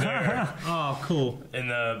there Oh, cool. in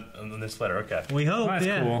this letter. Okay. We hope. That's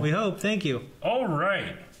cool. We hope. Thank you. All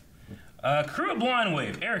right. Crew of Blind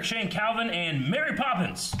Wave, Eric, Shane, Calvin, and Mary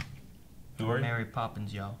Poppins. Who are you? Mary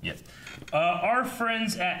Poppins, y'all. Yes. Our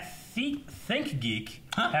friends at Think Geek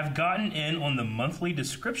have gotten in on the monthly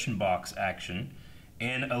description box action,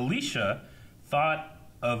 and Alicia thought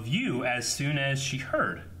of you as soon as she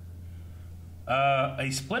heard. A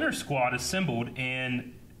Splinter Squad assembled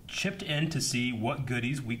and chipped in to see what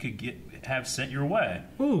goodies we could have sent your way.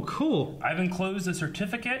 Ooh, cool. I've enclosed a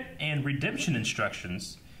certificate and redemption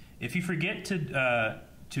instructions. If you forget to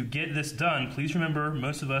get this done, please remember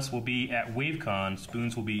most of us will be at WaveCon.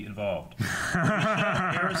 Spoons will be involved.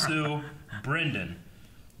 Arisu, Brendan.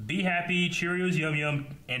 Be happy, Cheerios, Yum Yum,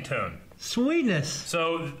 and Tone. Sweetness.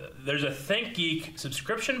 So there's a Think Geek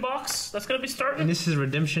subscription box that's going to be starting. And this is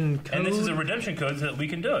redemption code. And this is a redemption code so that we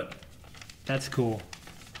can do it. That's cool.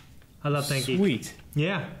 I love Thank You. Sweet.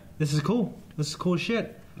 Yeah, this is cool. This is cool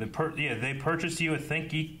shit. They purchased you a Think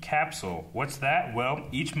Geek capsule. What's that? Well,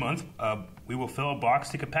 each month we will fill a box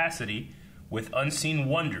to capacity with unseen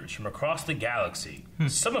wonders from across the galaxy.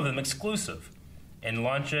 Some of them exclusive, and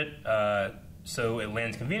launch it so it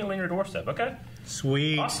lands conveniently on your doorstep. Okay,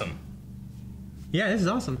 Sweet. awesome. Yeah, this is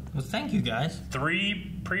awesome. Well, thank you, guys.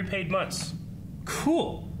 3 prepaid months.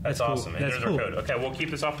 Cool. That's cool. awesome. And That's there's cool. our code. Okay, we'll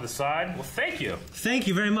keep this off to the side. Well, thank you. Thank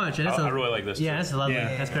you very much. And that's I really like this. Yeah, too. that's lovely.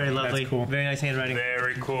 Yeah. That's very lovely. That's cool. Very nice handwriting.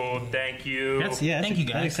 Very cool. Thank you. Thank you,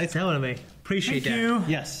 guys. That excites the hell out of me. Appreciate Thank that. you.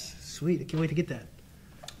 Yes. Sweet. I can't wait to get that.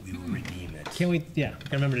 We will redeem it. Can't wait. Yeah,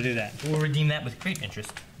 gotta remember to do that. We'll redeem that with great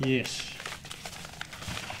interest. Yes.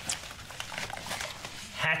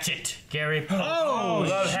 Hatchet, Gary. Oh,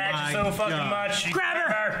 love my Hatchet so fucking God. much. Grab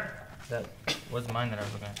her! That was mine that I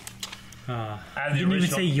was looking at. I have the didn't even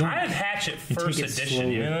original. say yoink. I have Hatchet first take it edition.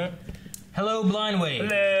 slowly. You know that? Hello, Blind Wave.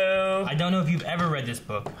 Hello. I don't know if you've ever read this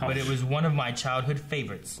book, but it was one of my childhood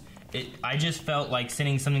favorites. I just felt like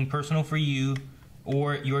sending something personal for you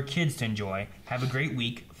or your kids to enjoy. Have a great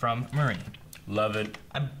week from Marie. Love it.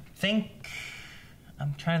 I'm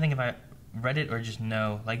trying to think if I read it or just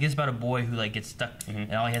know. Like, it's about a boy who like gets stuck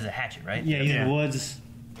and all he has is a hatchet, right? Yeah, he's in Yeah. the woods.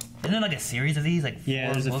 Isn't there like a series of these? Like, Yeah,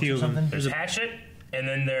 4 there's a books few or of them. something? There's Hatchet, and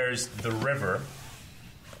then there's the river.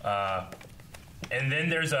 And then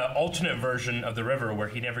there's an alternate version of the river where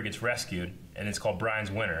he never gets rescued, and it's called Brian's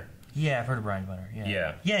Winter. Yeah, I've heard of Brian Winter. Yeah.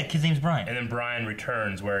 Yeah. Yeah, kid's name's Brian. And then Brian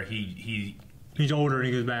returns where he He's older and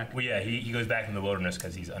he goes back. well, yeah, he goes back in the wilderness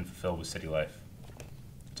because he's unfulfilled with city life.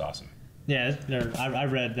 It's awesome. Yeah, I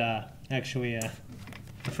read actually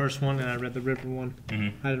the first one and I read the river one.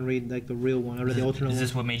 I didn't read like the real one. I read the alternate Is one.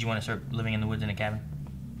 this what made you want to start living in the woods in a cabin?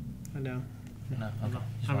 I know. No. Okay.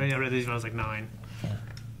 I mean, I read these when I was like 9.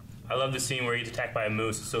 I love the scene where he gets attacked by a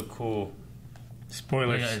moose. It's so cool.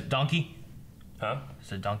 Spoilers. Donkey? Huh?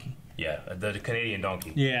 It's a donkey. Yeah, the Canadian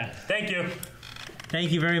donkey. Yeah. Thank you.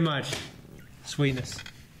 Thank you very much. Sweetness.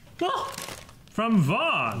 From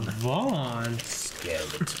Vaughn. Vaughn.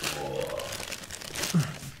 Skeletor.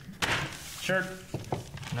 Shirt.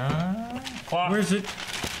 No. Cloth. Where's it?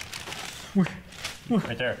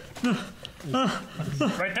 Right there.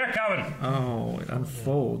 Right there, Calvin. Oh, it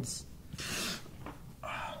unfolds.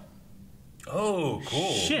 Oh,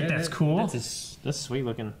 cool. Shit, that's cool. That's sweet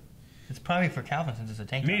looking. It's probably for Calvin since it's a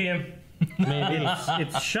tank top. Medium. Maybe.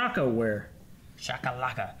 It's Shaka wear.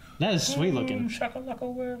 Shakalaka. That is sweet looking. Shakalaka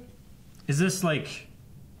wear. Is this like?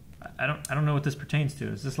 I don't know what this pertains to.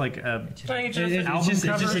 Is this like a? It's It's Album just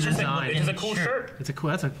cover? a design. just a cool shirt. It's a cool.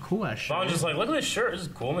 That's a cool ass shirt. Vaughn's just like, look at this shirt. This is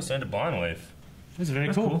cool. I'm gonna send it to Blind Wave. This is very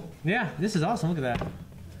That's cool. cool. Yeah, this is awesome. Look at that.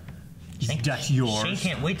 That's yours. Shane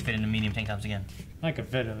can't wait to fit into medium tank tops again. I could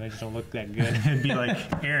fit them. They just don't look that good. It'd be like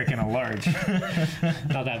Eric in a large.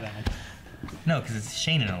 Not that bad. No, because it's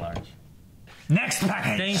Shane in a large. Next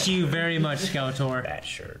package. Thank you very much, Skeletor. That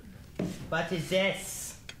shirt. What is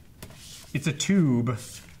this? It's a tube.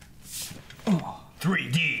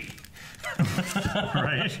 3D.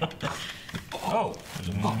 Right. Oh,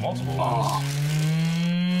 there's multiple.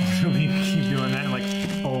 So we keep doing that like.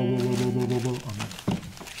 Oh, whoa, whoa, whoa, whoa, whoa, whoa.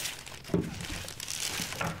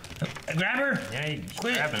 Grab her. Yeah, you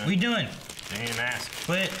Quit. grabbing What are you doing? You didn't ask.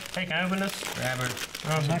 Quit. Hey, can I open this? Grab her.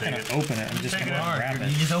 I'm not going to open it. I'm just Take going it to out. grab You it.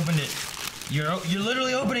 just opened it. You're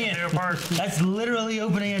literally opening it. That's literally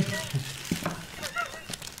opening it.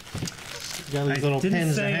 You got these little didn't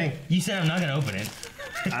pins to say- hang. You said I'm not gonna open it.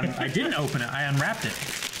 I didn't open it. I unwrapped it.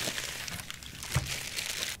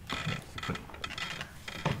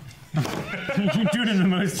 You're doing it in the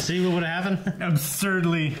most See what would happen?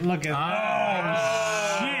 absurdly. Look at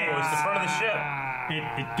Oh, it's the front of the ship.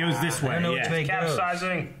 It goes this way. I don't know yeah. which way it goes.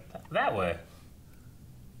 Capsizing that way.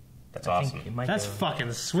 That's I awesome. think it might That's go.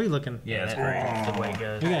 fucking sweet looking. Yeah, that's that's the way it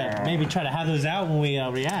goes. We gotta maybe try to have those out when we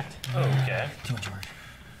react. Okay. Too much work.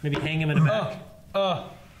 Maybe hang them in the back.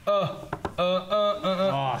 Oh,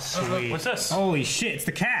 sweet. What's this? Holy shit, it's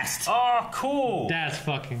the cast. Oh, cool. That's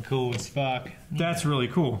fucking cool as fuck. That's really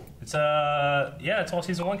cool. It's yeah, it's all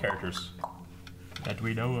season 1 characters. That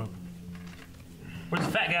we know of. Where's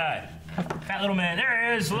the fat guy? Fat little man.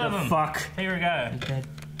 There he is. Love him. Fuck. Here we go.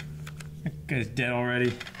 That guy's dead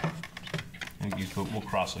already. We'll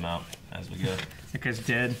cross him out as we go. That guy's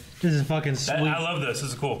dead. This is fucking sweet. I love this.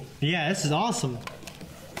 This is cool. Yeah, this is awesome.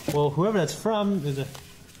 Well, whoever that's from is a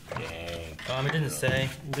It didn't say.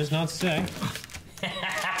 does not say.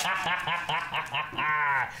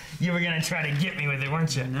 You were gonna try to get me with it,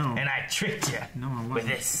 weren't you? No. And I tricked you. No, I wasn't. With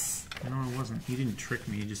this. No, I wasn't. You didn't trick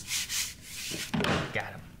me. You just.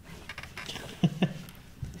 Got him.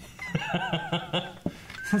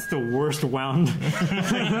 That's the worst wound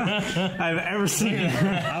I've ever seen.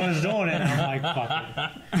 I was doing it, and I'm like, fuck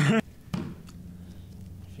it.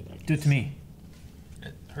 Do it to me.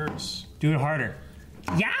 It hurts. Do it harder.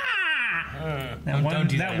 Yeah! Don't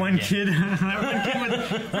do that that one again. kid. That one kid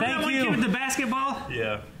with, that one kid with the basketball.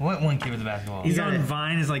 Yeah. What one kid with the basketball? He's got on it.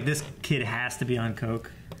 Vine. Is like, this kid has to be on coke.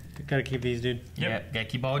 Gotta keep these, dude. Yeah, gotta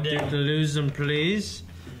keep all day. To lose them, please.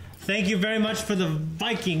 Thank you very much for the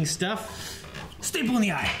Viking stuff. Staple in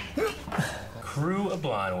the eye. Crew of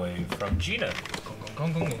Blind Wave from Gina.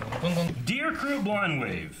 Dear Crew of Blind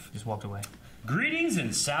Wave, Just walked away. greetings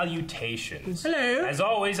and salutations. Hello. As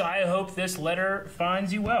always, I hope this letter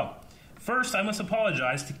finds you well. First, I must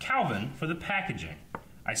apologize to Calvin for the packaging.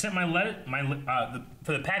 I sent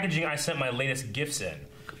for the packaging. I sent my latest gifts in.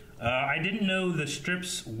 I didn't know the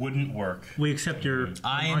strips wouldn't work. We accept your.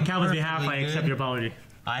 I on am Calvin's behalf, I perfectly accept good. your apology.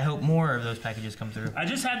 I hope more of those packages come through. I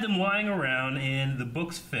just had them lying around and the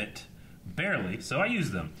books fit. Barely, so I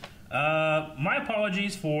used them. My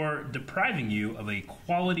apologies for depriving you of a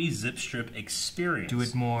quality zip strip experience. Do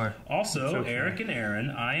it more. Also, okay. Eric and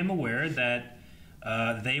Aaron, I am aware that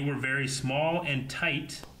they were very small and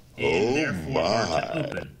tight and therefore hard to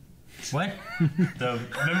open. What?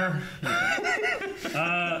 Remember?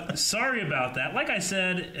 Sorry about that. Like I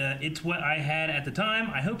said, it's what I had at the time.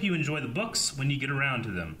 I hope you enjoy the books when you get around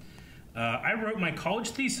to them. I wrote my college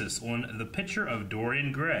thesis on the picture of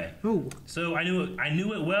Dorian Gray. Ooh. So I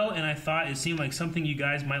knew it well, and I thought it seemed like something you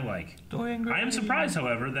guys might like. Dorian Gray. I am surprised,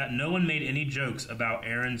 however, that no one made any jokes about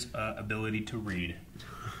Aaron's ability to read.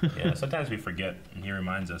 Yeah, sometimes we forget, and he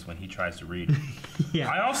reminds us when he tries to read. Yeah.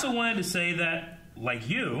 I also wanted to say that, like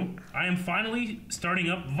you, I am finally starting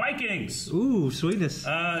up Vikings. Ooh, sweetness.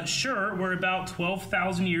 Sure, we're about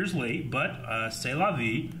 12,000 years late, but c'est la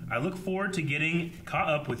vie. I look forward to getting caught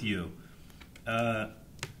up with you.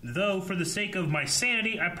 Though, for the sake of my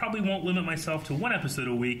sanity, I probably won't limit myself to one episode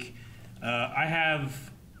a week. I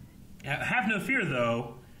have no fear,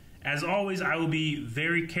 though. As always, I will be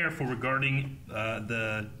very careful regarding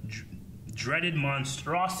the dreaded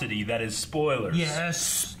monstrosity that is spoilers.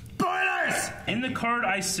 Yes. Spoilers! In the card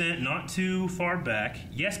I sent not too far back,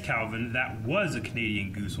 yes, Calvin, that was a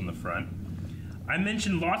Canadian goose on the front. I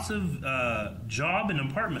mentioned lots of job and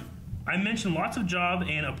apartment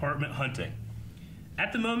hunting.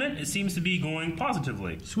 At the moment, it seems to be going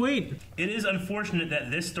positively. Sweet. It is unfortunate that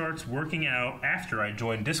this starts working out after I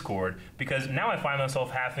join Discord, because now I find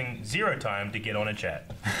myself having zero time to get on a chat.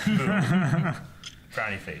 Boom.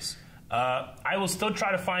 Frowny face. I will still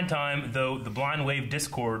try to find time, though the Blind Wave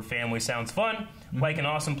Discord family sounds fun, like an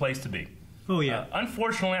awesome place to be. Oh, yeah.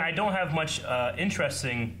 Unfortunately, I don't have much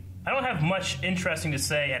interesting to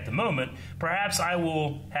say at the moment. Perhaps I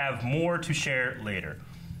will have more to share later.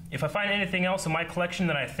 If I find anything else in my collection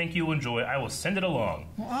that I think you'll enjoy, I will send it along.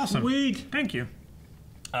 Awesome. Sweet. Thank you.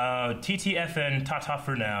 TTFN, ta-ta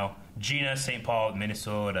for now. Gina, St. Paul,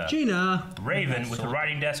 Minnesota. Gina. Raven with a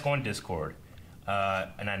writing desk on Discord.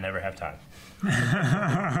 And I never have time.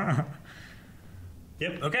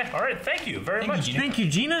 Yep, okay, all right, thank you very much. Gina. Thank you,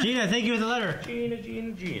 Gina. Gina, thank you for the letter. Gina.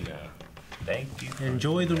 Thank you for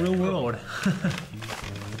Enjoy the real world. that.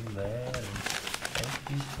 Thank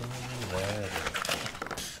you for that.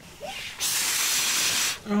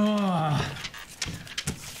 Oh.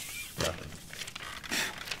 Nothing.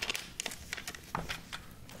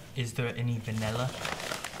 Is there any vanilla?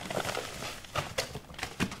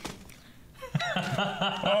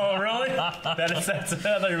 Oh, really? That's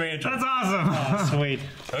another range. That's awesome. Oh, sweet.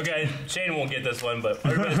 Okay, Shane won't get this one, but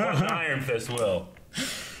everybody's watching Iron Fist will.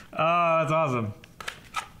 Oh, that's awesome.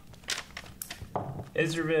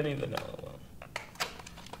 Is there any vanilla?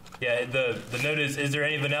 Yeah, the note is there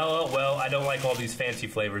any vanilla? Well, I don't like all these fancy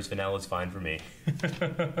flavors. Vanilla's fine for me.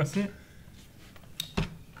 That's it.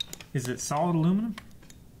 Is it solid aluminum?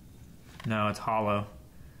 No, it's hollow.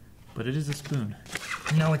 But it is a spoon.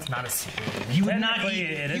 No, it's not a spoon. You would not Technically, eat.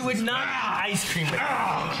 it is You would a not eat ice cream with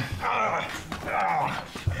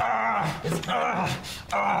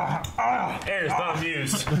Aaron's not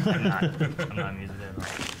amused. I'm not amused at all.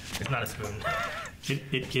 It's not a spoon.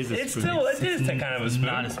 It is a It's spoon. still, it is kind of a spoon.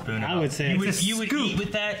 Not a spoon. At I all. would say you it's would, a you would scoop. eat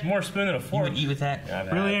with that. More spoon than a You fork. would eat with that. I've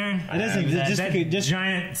had Really, it. Aaron? It doesn't. that- That Just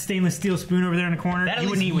giant stainless steel spoon over there in the corner? That at you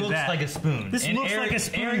least wouldn't eat with looks that. like a spoon. This And looks Eric, like a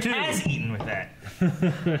spoon, Eric too. has eaten with that.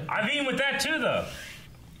 I've eaten with that too, though.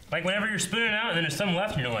 Like whenever you're spooning out and then there's some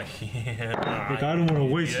left and you're like, yeah. Like, I don't want to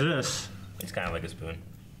waste this. It's kind of like a spoon.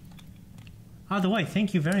 By the way,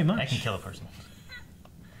 thank you very That much. can kill a person.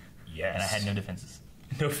 Yes. And I had no defenses.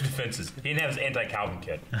 no defenses. He didn't have his anti-Calvin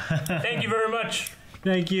kit. Thank you very much.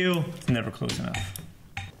 Thank you. It's never close enough.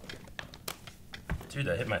 Dude,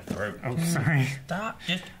 that hit my throat. Oh, sorry. Stop.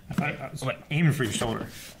 Just. I was aiming for your shoulder.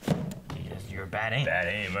 You're a bad aim. Bad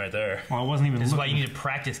aim right there. Well, I wasn't even This is why looking. you need to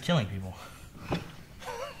practice killing people.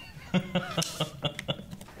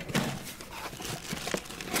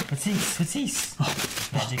 What's this? What's this?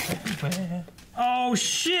 Magic everywhere. Oh,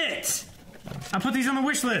 shit! I put these on the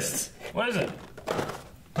wish list. What is it?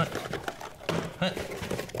 What?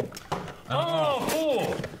 Oh,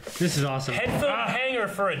 cool. This is awesome. Headphone hanger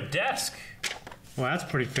for a desk. Well, that's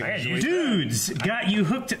pretty I had to freaking use sweet. Dudes, got you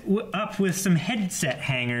hooked up with some headset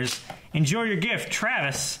hangers. Enjoy your gift,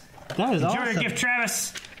 Travis. That is Enjoy awesome. your gift,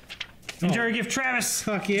 Travis. Enjoy your gift, Travis.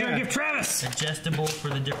 Fuck Enjoy yeah. your gift, Travis. Adjustable for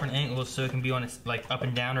the different angles, so it can be on its like up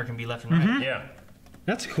and down, or it can be left and right. Yeah.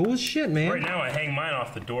 That's cool as shit, man. Right now I hang mine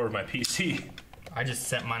off the door of my PC. I just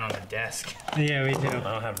set mine on the desk. Yeah, we do. I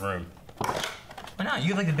don't have room. Why not? You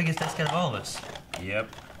have like the biggest desk out of all of us. Yep.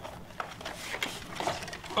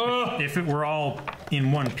 If it were all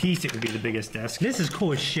in one piece, it would be the biggest desk. This is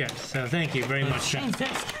cool as shit. So thank you very much, Shane's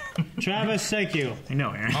desk. Travis. Thank you. I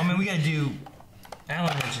know, Aaron. Oh man, we gotta do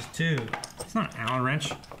Allen wrenches too. It's not an Allen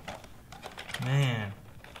wrench. Man,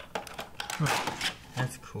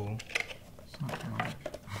 that's cool.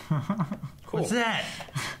 What's that?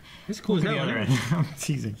 It's cool as The hell. other isn't end. I'm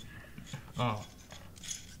teasing. Oh,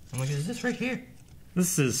 I'm like, is this right here?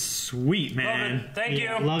 This is sweet, Love man. it. Thank it?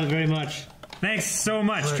 you. Love it very much. Thanks so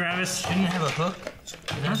much, But Travis. Shouldn't it have a hook?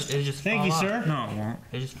 It just Thank fall you, off. sir. No, it won't.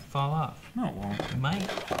 It just fall off. No, it won't. It might.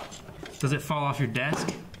 Does it fall off your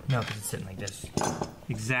desk? No, because it's sitting like this.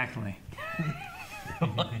 Exactly.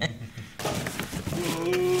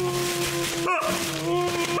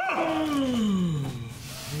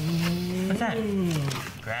 What's that?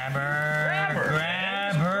 Grab her.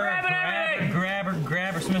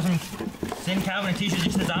 Send Calvin a t-shirt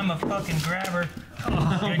that says I'm a fucking grabber.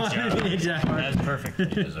 Good job. Exactly. That's perfect. You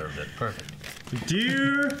deserved it. Perfect.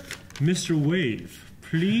 Dear Mr. Wave,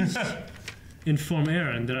 please inform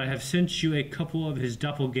Aaron that I have sent you a couple of his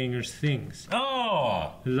doppelganger's things.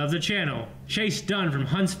 Oh, Love the channel. Chase Dunn from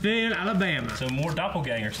Huntsville, Alabama. so more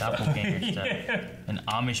doppelganger stuff. Doppelganger stuff. Yeah. An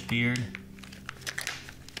Amish beard. Is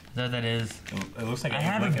that what that is? It looks like I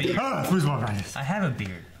have a beard. Football practice. I have a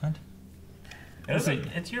beard. What? It looks like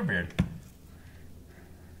it's your beard.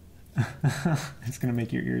 It's gonna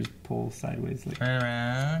make your ears pull sideways. Like Turn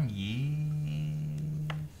around. Yes.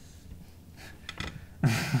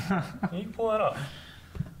 You can pull that off.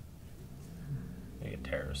 You a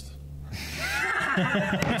terrorist.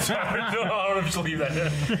 Sorry, I don't know if to leave that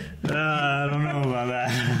in. I don't know about that.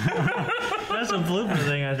 That's a blooper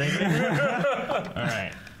thing, I think. All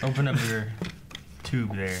right. Open up your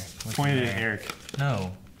tube there. What's Pointed in at there? Eric.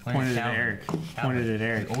 No. Pointed at Calvin. Eric. Calvin. Pointed at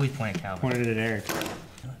Eric. We always point at Calvin. Pointed at Eric.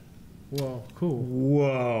 Whoa, cool.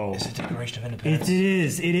 Whoa. It's a Declaration of It Independence.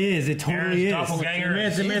 is. It is. It totally Aaron's is. doppelganger.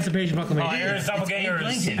 Emancipation Oh, Proclamation. Aaron's doppelganger Abe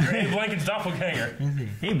is Lincoln. Abe Lincoln's doppelganger.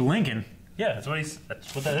 Abe Lincoln. Yeah, that's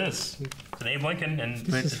what that is. It's an Abe Lincoln, and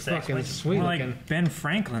This is it's fucking Lincoln. sweet More looking. like Ben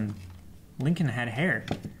Franklin. Lincoln had hair.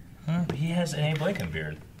 He has an Abe Lincoln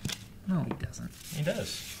beard. No, he doesn't. He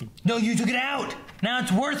does. No, you took it out. Now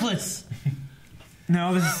it's worthless.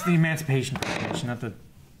 No, this is the Emancipation Proclamation, not the.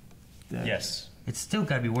 Yes. It's still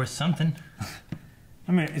got to be worth something.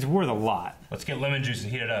 I mean, it's worth a lot. Let's get lemon juice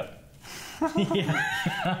and heat it up.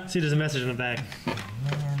 Yeah. See, there's a message in the back.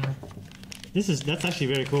 Man, That's actually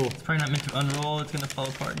very cool. it's probably not meant to unroll. It's gonna fall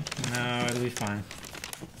apart. No, it'll be fine.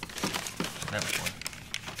 That was one.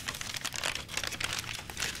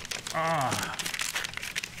 Ah,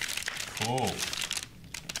 Cool.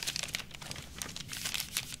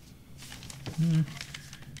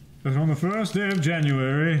 but on the first day of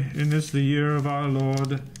January, in this the year of our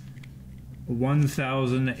Lord,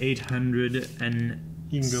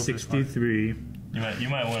 1863. You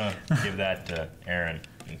might want to give that to Aaron.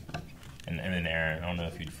 And then Aaron, I don't know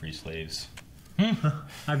if you'd free slaves.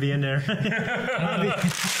 I'd be in there.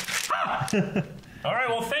 All right,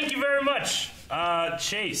 well, thank you very much,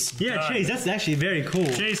 Chase. Yeah, Chase, that's actually very cool.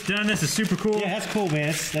 Chase done. This is super cool. Yeah, that's cool,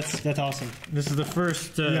 man. That's awesome. This is the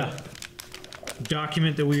first Yeah.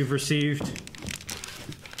 document that we've received.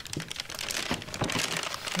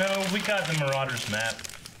 No, we got the Marauders map.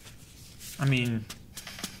 I mean,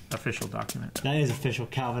 official document. That is official,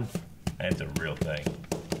 Calvin. That's a real thing.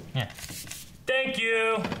 Yeah. Thank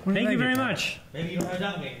you. Thank you very much. Maybe you don't have a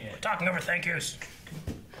document yet. Talking over thank yous.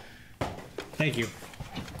 Thank you.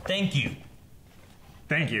 Thank you.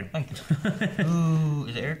 Thank you. Thank you. Ooh,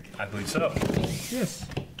 is it Eric? I believe so. Yes.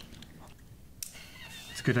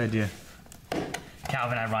 It's a good idea.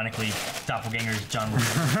 Calvin, ironically, doppelganger's John Wick.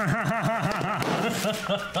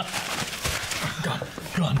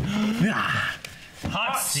 Gone.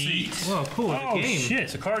 Hot seat. Whoa, cool. It's a Oh, game. shit.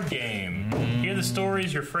 It's a card game. Hear the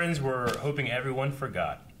stories your friends were hoping everyone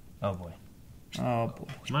forgot. Oh boy. Oh, boy.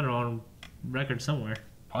 Mine are on record somewhere.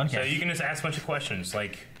 Podcast. So you can just ask a bunch of questions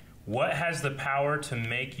like, what has the power to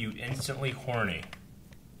make you instantly horny?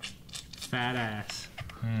 Fat ass.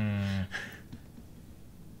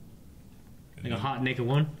 Like a hot naked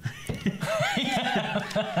one. I'm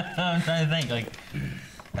trying to think. Like,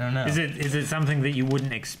 I don't know. Is it something that you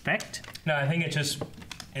wouldn't expect? No, I think it's just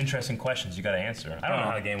interesting questions you got to answer. I don't know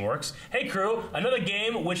how the game works. Hey, crew, another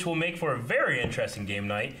game which will make for a very interesting game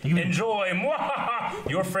night. Enjoy. Mwahaha,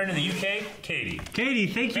 your friend in the UK, Katie. Katie,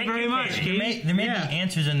 thank you very much, Katie. Katie. There may Yeah. be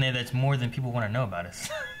answers in there that's more than people want to know about us.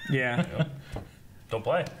 Yeah. Don't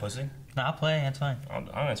play, pussy. No, I'll play. That's fine.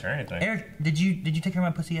 I'll answer anything. Eric, did you take care of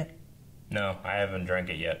my pussy yet? No, I haven't drank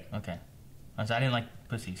it yet. Okay. I didn't like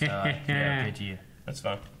pussy, so I gave it to you. That's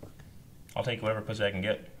fine. I'll take whatever pussy I can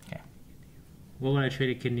get. Okay. What would I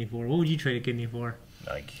trade a kidney for? What would you trade a kidney for?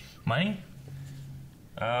 Like, Money?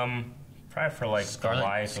 probably for like the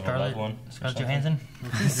life of a loved one. or Scarlett something. Johansson?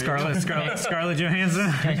 Scarlett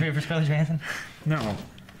Johansson? Can I trade for Scarlett Johansson? No.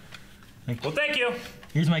 Well, thank you.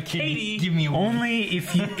 Here's my kidney. Katie. Give me one. Only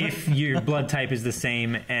if your blood type is the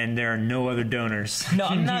same and there are no other donors. No,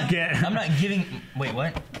 I'm not. Get- I'm not giving. Wait,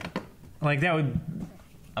 what? Like that would.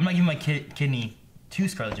 I'm not giving my kidney to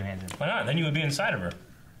Scarlett Johansson. Why not? Then you would be inside of her.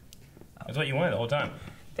 That's what you wanted the whole time.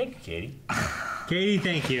 Thank you, Katie. Katie,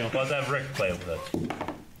 thank you. Well, let's have Rick play with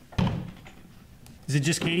us. Is it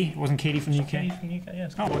just Katie? It wasn't Katie from the UK? Katie from the UK,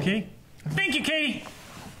 yes. Oh, okay. Thank you, Katie.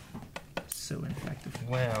 So ineffective.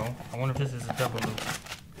 Well, I wonder if this is a double loop.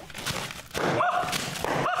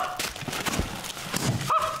 Oh,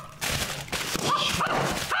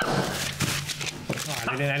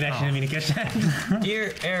 I actually didn't mean to catch that.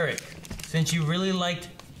 Dear Eric, since you really liked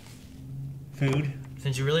Food.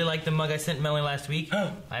 the mug I sent Melanie last week,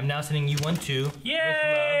 I'm now sending you one too.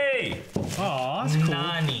 Yay! Oh, that's cool.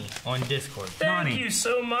 Nani on Discord. Thank you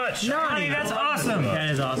so much. Nani, that's awesome. That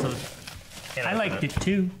is awesome. I liked it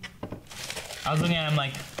too. I was looking at him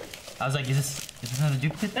like, is this another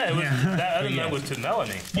duplicate? Yeah, it was, Yeah. that other Yeah. note was to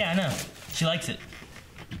Melanie. Yeah, I know. She likes it.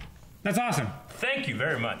 That's awesome. Thank you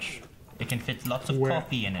very much. It can fit lots of Where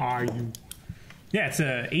coffee in it. are you? Yeah, it's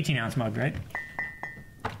a 18-ounce mug, right?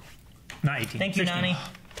 Not 18. Thank you, 16. Nani.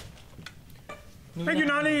 Thank you,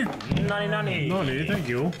 Nani. Nani, Nani. Nani, thank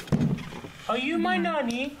you. Are you my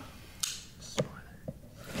Nani?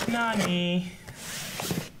 Nani.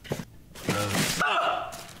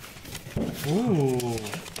 Ooh.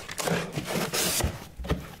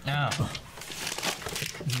 Oh.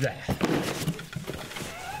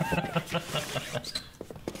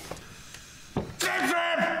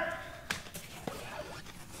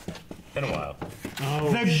 Been a while.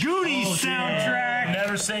 The Goonies soundtrack.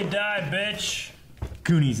 Never say die, bitch.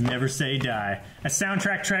 Goonies Never Say Die. A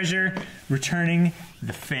soundtrack treasure returning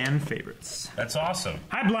the fan favorites. That's awesome.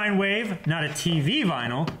 Hi, Blind Wave. Not a TV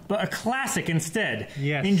vinyl, but a classic instead.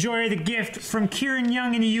 Yes. Enjoy the gift from Kieran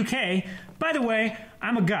Young in the UK. By the way,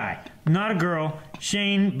 I'm a guy, not a girl.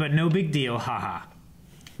 Shane, but no big deal. Haha.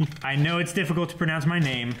 I know it's difficult to pronounce my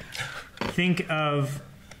name. Think of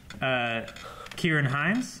Kieran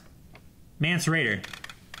Hines, Mance Raider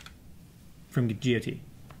from GOT.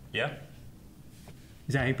 Yeah?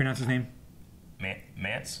 Is that how you pronounce his name?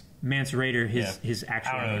 Mance? Mance Raider, his I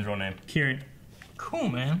actual don't know his real name. Kieran. Cool,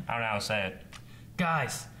 man. I don't know how to say it.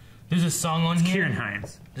 Guys, there's a song on here. Kieran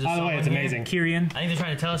Hines. There's a By the song way, it's on here. amazing. Kieran. I think they're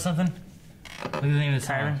trying to tell us something. Look at the name of the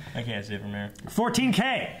song. I can't see it from here.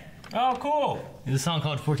 14K. Oh, cool. There's a song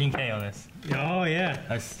called 14K on this. Oh yeah.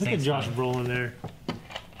 That's Look at thanks, Josh man. Brolin there.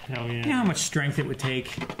 Hell yeah. You know how much strength it would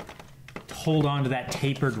take to hold on to that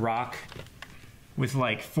tapered rock with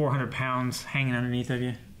like 400 pounds hanging underneath of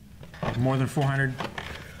you? Like more than 400?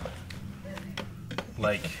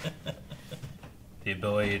 Like, the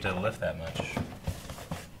ability to lift that much.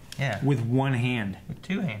 Yeah. With one hand. With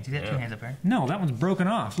 2 hands. You got 2 hands up there. No, that one's broken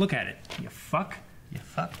off. Look at it. You fuck. You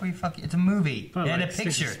fuck or you fuck. It's a movie. Probably and like a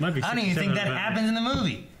picture. six- might be I don't even 6, think that 7 happens in the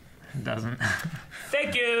movie. It doesn't.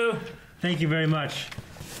 Thank you. Thank you very much.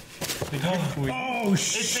 Oh,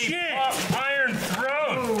 It's a pop iron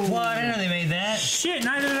throne. What? I didn't know they made that. Shit,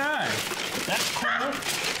 neither did I. That's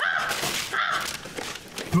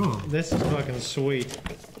cool. This is fucking sweet.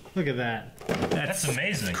 Look at that. That's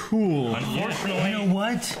amazing. Cool. Unfortunately, You know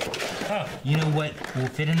what? Huh. You know what will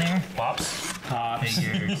fit in there? Pops.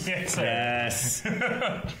 Figures. Yes. Yes.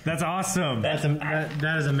 That's awesome.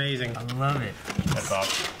 That is amazing. I love it. That's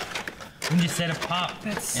awesome. You can just set a pop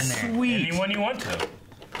in there. Sweet. Anyone you want to.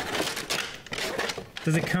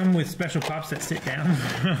 Does it come with special pops that sit down?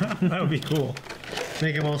 That would be cool.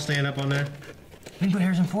 Make them all stand up on there. We can put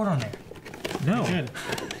Harrison Ford on there. No. Good.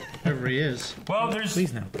 Whoever he is. Well, there's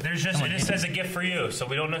Please no. There's just it just says a gift for you, so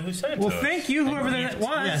we don't know who sent it Well, to us. thank you, whoever that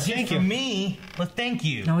was. Yeah, It's a thank gift you. for me. Well, thank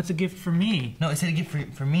you. No, it's a gift for me. No, it said a gift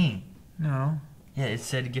for me. No. Yeah, it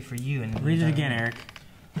said a gift for you. And Read it again, Eric.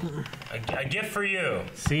 A gift for you.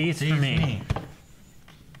 See, it's See, for it's me.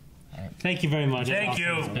 Thank you very much. Thank That's you.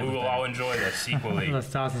 awesome. We will all enjoy this equally. That's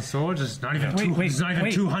 1,000 swords. It's not even Wait, two, wait, it's not even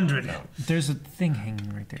wait. 200. There's a thing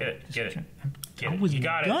hanging right there. Get it. Get it. Get I it. was You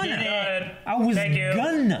got it. gonna. You got it. I was Thank you.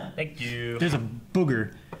 gonna. Thank you. There's a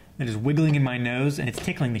booger that is wiggling in my nose, and it's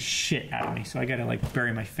tickling the shit out of me. So I gotta like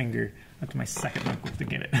bury my finger up to my second knuckle to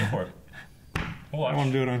get it. For it. We'll I want watch.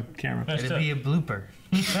 to do it on camera. That's It'll it. be a blooper.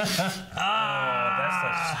 Oh, that's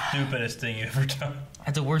the stupidest thing you ever done.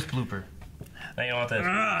 That's the worst blooper. Now you don't want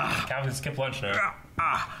this. Calvin, skip lunch now.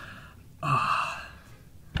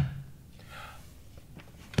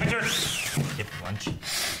 Picture. Skip lunch.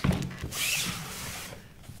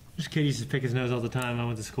 This kid used to pick his nose all the time. I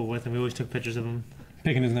went to school with him. We always took pictures of him.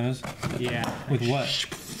 Picking his nose. Yeah. With what?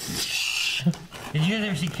 Did you guys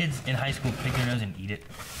ever see kids in high school pick their nose and eat it?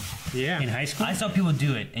 Yeah. In high school? I saw people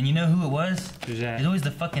do it, and you know who it was? Who's that? It's always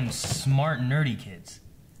the fucking smart, nerdy kids.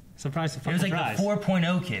 Surprise, It was like the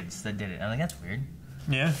 4.0 kids that did it. I'm like, that's weird.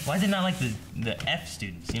 Yeah. Why is it not like the F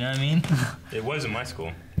students? You know what I mean? It was in my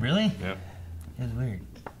school. Really? Yeah. It was weird.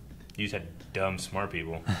 You just had dumb, smart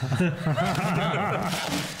people.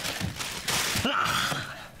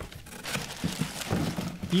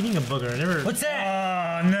 Eating a booger. I never. What's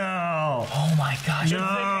that? Oh no. Oh my gosh.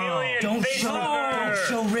 Don't face show, hugger. don't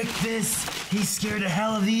show Rick this. He's scared the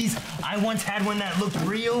hell of these. I once had one that looked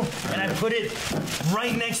real, and I put it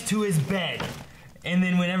right next to his bed. And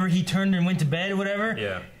then whenever he turned and went to bed or whatever,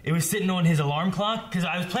 Yeah. it was sitting on his alarm clock, because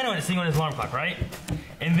I was planning on it sitting on his alarm clock, right?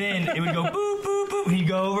 And then it would go boop, boop, boop, and he'd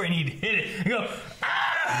go over and he'd hit it. He'd go,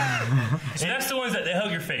 ah! So that's the ones that they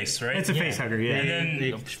hug your face, right? It's a face hugger, yeah. And then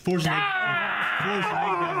They force him.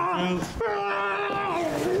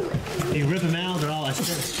 You rip them out. They're all.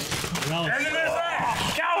 They're all. and then there's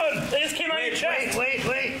that! Calvin! They just came out of your chest! wait.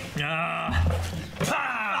 Hello,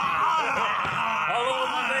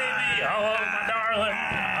 my baby! Hello, my darling!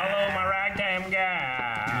 Hello, my ragtime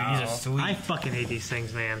guy! These are sweet. I fucking hate these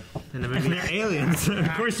things, man. In the movie, they're aliens. Of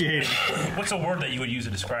course you hate them. What's a word that you would use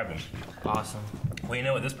to describe them? Awesome. Well, you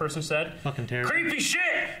know what this person said? Fucking terrible. Creepy shit!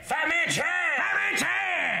 Fat man Chad! Fat man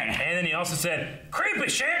Chad! And then he also said, creepy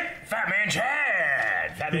shit! Fat man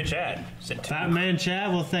Chad! Fat man Chad. Said two. Fat man Chad.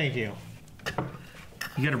 Well, thank you.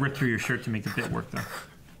 You gotta rip through your shirt to make the bit work though.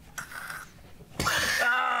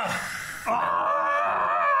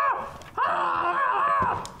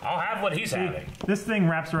 I'll have what he's having. This thing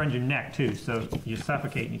wraps around your neck too, so you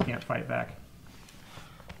suffocate and you can't fight back.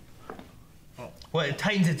 Well, it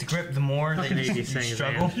tightens its grip the more that hate you these things,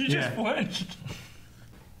 struggle. man. You just flinched.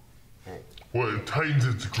 Well, it tightens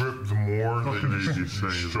its grip the more that you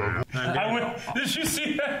struggle. I went, did you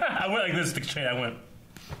see that? I went like this to Shane. I went,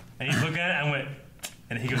 and he's looking at it, I went,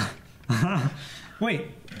 and he goes, Wait.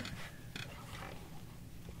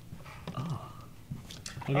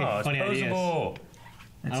 Okay, oh, it's funny ideas. posable.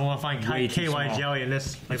 I don't want to find way KY too small. jelly in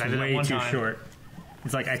this. Like It's I did way that one too time. short.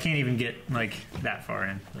 It's like I can't even get like that far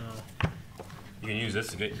in. You can use this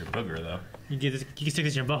to get your booger, though. You can stick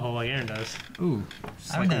this in your butthole like Aaron does. Ooh,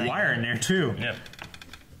 it's like a wire in there too. Yep.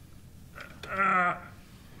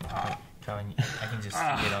 Colin, I can just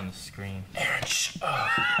see it on the screen. Aaron, shh.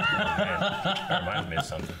 That reminds me of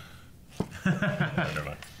something. Never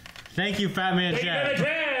mind. Thank you, Fat Man Chad.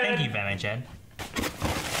 Thank you, Batman Chad.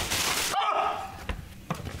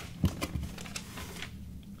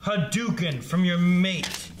 Hadouken from your mate,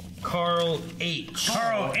 Carl H.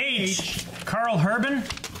 Carl H. Carl Herben.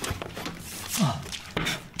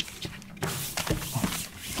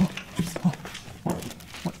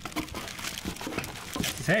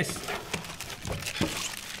 What's this?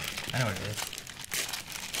 I know what it is.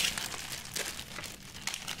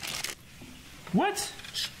 What?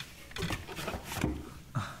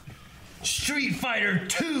 Street Fighter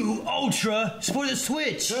 2 Ultra for the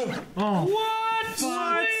Switch. Oh. What?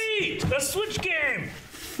 Sweet! The Switch game!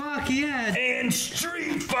 Fuck yeah. And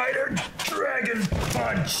Street Fighter Dragon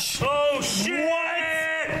Punch! Oh shit!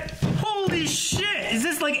 What? Holy shit! Is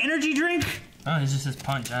this like energy drink? Oh, it's just this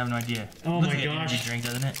punch. I have no idea. Oh Looks my like an gosh. energy drink,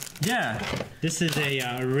 doesn't it? Yeah. This is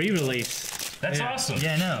a re-release. That's Yeah. awesome.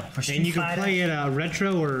 Yeah, no. For Street And you can Fighter. play it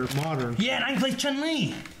retro or modern. Yeah, and I can play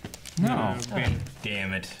Chun-Li. No.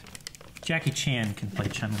 Damn it. Jackie Chan can play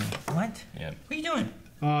Chun-Li. What? Yep. What are you doing?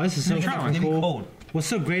 Oh, this is so It's fucking gonna be cool. cold. What's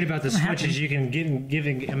so great about the Switch happen. is you can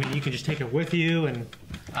you can just take it with you and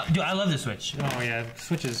Dude, I love the Switch. oh yeah,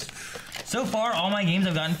 Switch is So far, all my games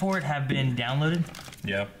I've gotten for it have been downloaded.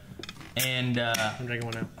 Yeah. And, I'm drinking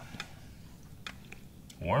one now.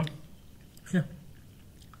 Warm? Yeah,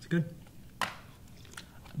 it's good.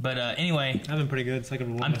 but anyway, I've been pretty good. So I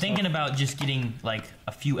can I'm thinking about just getting like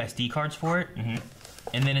a few SD cards for it.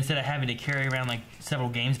 And then instead of having to carry around like several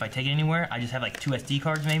games if I take it anywhere, I just have like 2 SD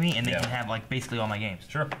cards maybe, and they Yeah. can have like basically all my games.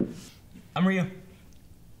 Sure. I'm Ryu.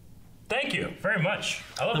 Thank you very much.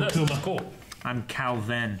 I love this. Kuma. This is cool. I'm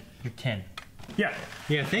Calvin. You're 10. Yeah.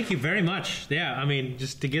 Yeah, thank you very much. Yeah, I mean,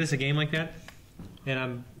 just to get us a game like that,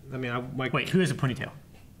 and I like. Wait, who has a ponytail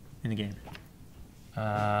in the game?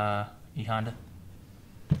 E Honda.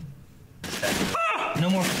 No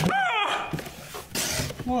more.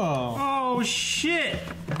 Whoa, Oh shit!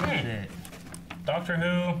 Doctor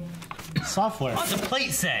Who. software. Oh, it's a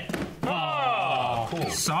plate set. Oh, cool.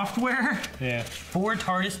 Software? Yeah, 4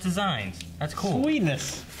 TARDIS designs. That's cool.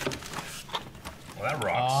 sweetness. Well, that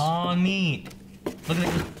rocks. Oh, neat. Look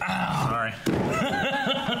at the. Ow.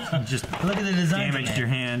 Sorry. Just Look at the design. damaged your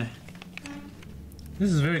hand.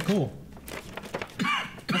 This is very cool.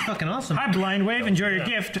 That's fucking awesome. Hi, Blind Wave. Enjoy your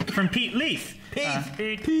gift from Pete Leaf.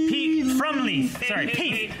 Pete from Leaf. Sorry,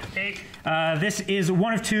 Pete. This is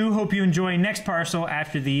one of 2. Hope you enjoy next parcel.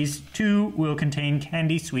 After these, 2 will contain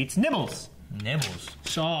Candy Sweets Nibbles. Nibbles.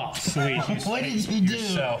 Oh, sweet. What did you do?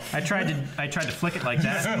 Yourself. I tried to flick it like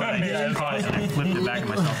that, but I didn't pause and I flipped it back at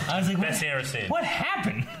myself. I was like, Best ever seen. what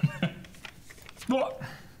happened?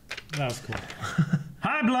 That was cool.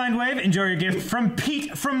 Hi, Blind Wave. Enjoy your gift from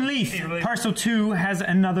Pete from Leaf. Parcel 2 has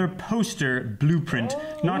another poster blueprint.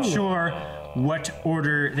 Not sure what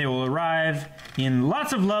order they will arrive in.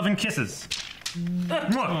 Lots of love and kisses.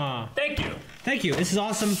 Aw. Thank you. Thank you. This is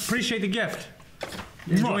awesome. Appreciate the gift.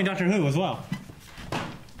 Enjoying Doctor Who as well.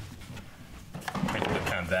 Kind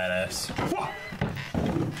of badass.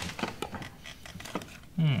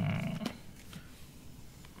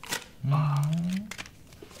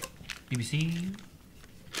 BBC.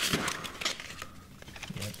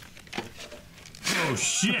 Oh,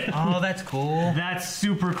 shit. Oh, that's cool. That's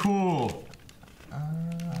super cool.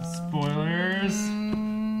 Spoilers.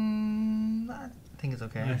 I think it's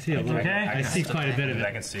okay. I see a little. okay. I see quite a bit of I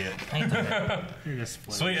it. can see it. I think it's okay. You're just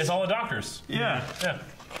spoiled. Sweet. It's all the doctors. Yeah. Yeah.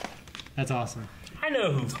 That's awesome. I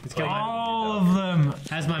know who. got All of them.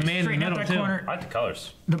 Has my man in the Straighten out middle that too. corner. I like the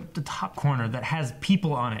colors. The top corner that has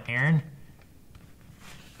people on it, Aaron.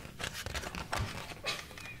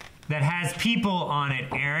 That has people on it,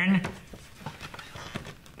 Aaron.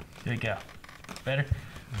 There you go. Better?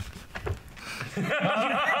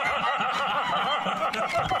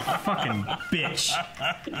 Fucking bitch.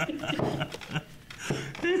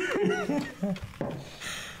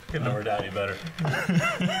 Couldn't have worked out any better.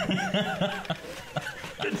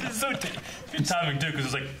 It's so good timing too, because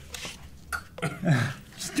it's like.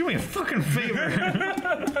 Just do me a fucking favor.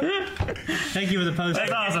 Thank you for the poster.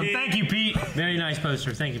 That's awesome. Thank you, Pete. Very nice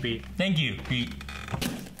poster. Thank you, Pete. Thank you, Pete.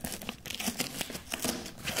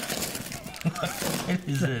 What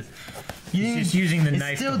is this? He's just using the It's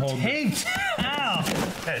knife still to hold it. taped. Ow!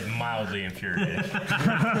 That is mildly infuriating.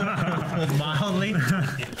 Mildly.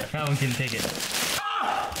 That one can take it.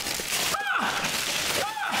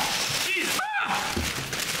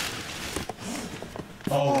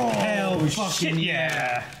 Hell Oh, fucking shit,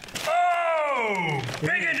 yeah. Oh!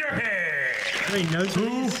 Bacon jerky! Wait, notes?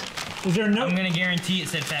 Is there no... I'm gonna guarantee it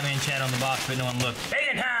said Fat Man Chad on the box, but no one looked.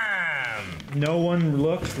 Bacon time! No one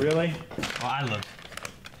looked, really? Well, I looked.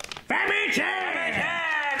 Fat Man Chad!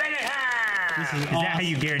 Bacon time! Is that how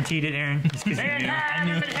you guaranteed it, Aaron? Just 'cause you Bacon knew? time! I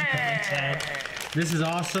knew Bacon Fat Man time! This is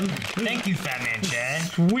awesome. Thank you, Fat Man Chad.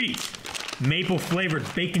 Sweet. Maple flavored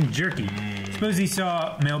bacon jerky. Suppose he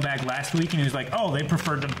saw Mailbag last week and he was like, oh, they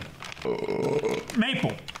preferred the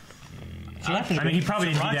maple. I mean, he probably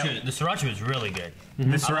didn't do that. The sriracha was really good. The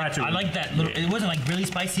sriracha. I like that little. It wasn't like really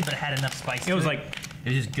spicy, but it had enough spice. It was to like it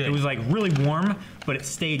was just good. it was like really warm, but it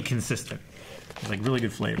stayed consistent. It was like really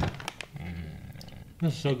good flavor.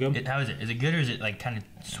 This is so good. How is it? Is it good or is it like kind of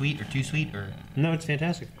sweet or too sweet or? No, it's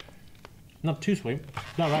fantastic. Not too sweet.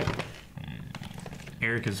 Not right.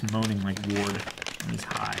 Eric is moaning like Ward. And he's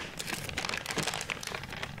high.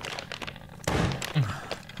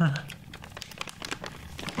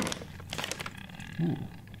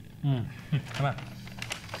 Come on.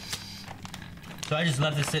 So I just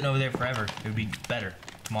left it sitting over there forever. It would be better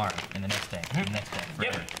tomorrow and the next day and the next day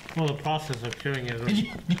forever. Well, the process of curing it Did is you,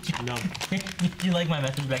 numb. did you like my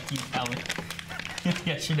message back to you, Calvin?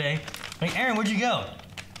 Yesterday? Like, Aaron, where'd you go? I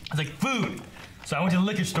was like, food. So I went to the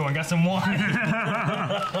liquor store and got some wine.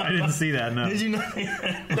 I didn't see that, no. Did you know?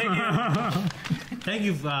 Thank you. Thank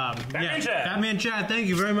you, Chad. Batman Chad, thank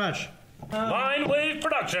you very much. Line Wave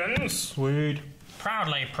Productions. Sweet.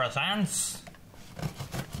 Proudly presents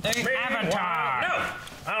the Avatar. No!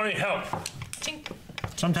 I don't need help.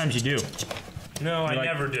 Sometimes you do. No, I Like,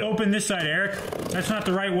 never do. Open this side, Eric. That's not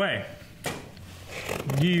the right way.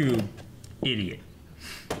 You idiot.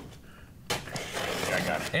 I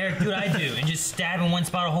got it. Eric, do what I do and just stab in one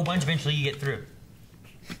spot a whole bunch. Eventually, you get through.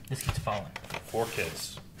 This keeps falling. 4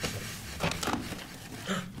 kids.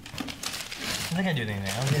 I think I do anything.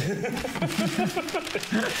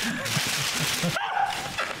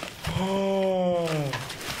 Oh.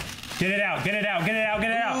 Get it out, get it out, get it out,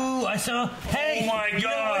 get it out. Ooh, I saw. Hey, Oh my you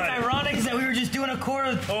know what's God. ironic is that we were just doing a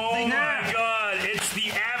Korra Oh thing. my god, it's the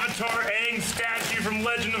Avatar Aang statue from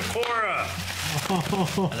Legend of Korra.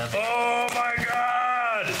 Oh my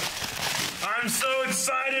god! I'm so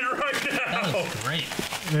excited right That now. looks great.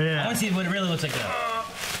 I Yeah. want to see what it really looks like though.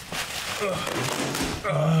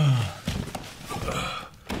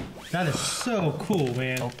 That is so cool,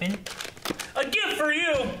 man. Open. A gift for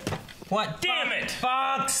you! What? Damn it!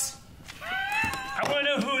 Fox! I want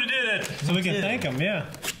to know who did it. So we can thank him, yeah.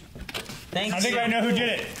 Thanks. I think I know who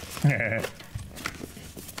did it.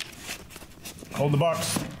 Hold the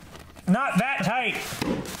box. Not that tight.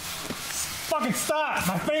 Fucking stop.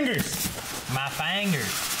 My fingers. My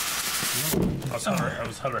fingers. I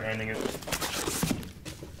was hover handing it.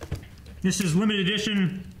 This is limited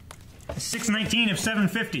edition 619 of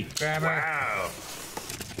 750. Wow.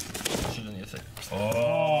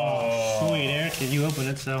 Oh, sweet, Eric. Did you open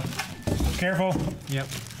it, so. Careful. Yep.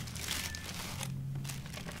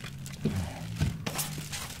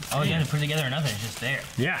 Oh, you have to put it together or nothing. It's just there.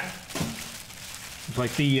 Yeah. It's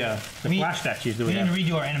like the flash statues that We we need to have.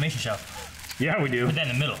 redo our animation shelf. Yeah, we do. Put that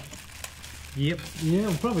in the middle. Yep. Yeah,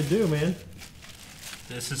 we probably do, man.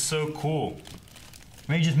 This is so cool.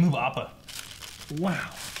 Maybe just move Appa. Wow.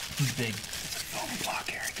 He's big. Oh,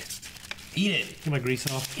 block, Eric. Eat it. Get my grease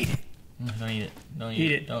off. Don't eat it. Don't Eat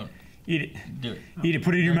eat it. it. Don't Eat it. do it. Eat it.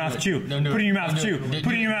 Put it in your Don't mouth, do it. chew. Don't do Put it in your it. mouth, Don't chew. do it.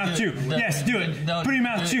 Put it in your mouth, Do chew. it. Don't- Yes, do it. don't- Put it in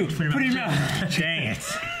your mouth, do chew. it. Put it in your mouth. Dang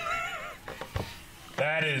it.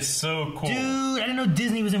 That is so cool. Dude, I didn't know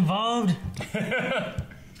Disney was involved.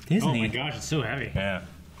 Disney. Oh my gosh, it's so heavy. Yeah.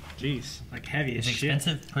 Jeez. Like heavy as It's shit.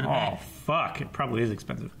 expensive. Put it Oh, back. fuck. It probably is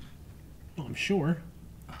expensive. Oh, I'm sure.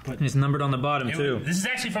 And it's numbered on the bottom, too. This is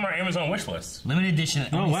actually from our Amazon wish list. Limited edition.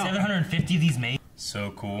 Only wow. 750 of these made.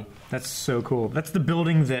 So cool. That's so cool. That's the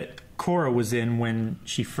building that Korra was in when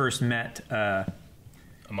she first met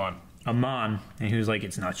Amon. Amon, and he was like,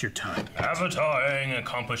 "It's not your time." Avatar Aang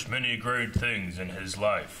accomplished many great things in his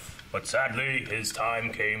life, but sadly, his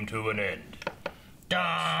time came to an end.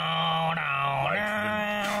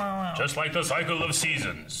 Just like the cycle of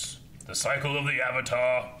seasons, the cycle of the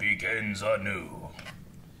Avatar begins anew.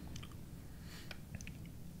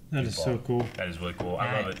 That is so cool. That is really cool.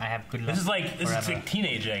 I love it. I have good luck. This is like forever.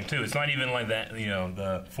 teenage Aang too. It's not even like that,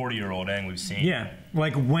 the 40-year-old Aang we've seen. Yeah,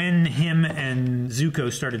 like when him and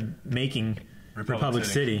Zuko started making Republic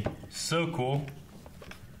City. So cool.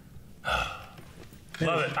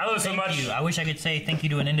 Love it. I love it so Thank much. you. I wish I could say thank you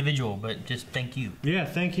to an individual, but just thank you. Yeah,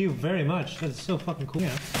 thank you very much. That is so fucking cool.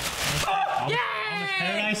 Yeah.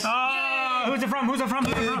 Paradise. Oh, who's it from? Who's it from?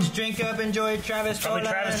 Who's it from? Drink up, enjoy Travis. Probably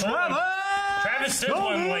Travis Tolan. Travis does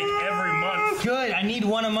one like every month. Good. I need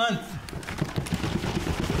one a month.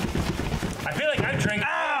 I feel like I'm drinking.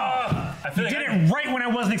 I feel You like did I'm- it right when I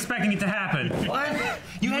wasn't expecting it to happen. What?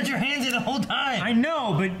 You had your hands in the whole time. I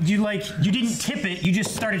know, but you didn't tip it. You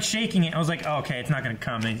just started shaking it. I was like, oh, okay, it's not going to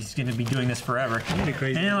come. He's going to be doing this forever. You're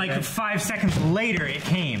crazy. And then like 5 seconds later, it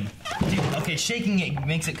came. Dude, okay, shaking it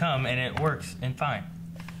makes it come, and it works, and fine.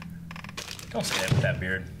 Don't say that with that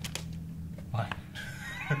beard. Why?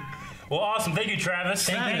 Well, awesome. Thank you, Travis.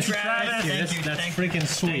 Thank you, Travis. That's, that's freaking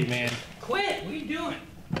sweet, man. Quit! What are you doing?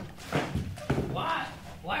 Why?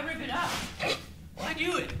 Why rip it up? Why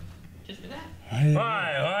do it? Just for that?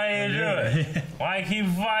 Why you do it? Why keep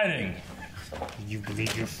fighting? You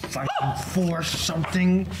believe you're fighting for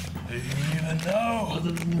something Do you even know?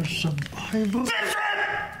 other than your survival?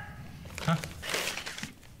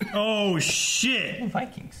 Oh, shit.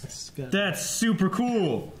 Vikings. That's super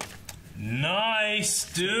cool.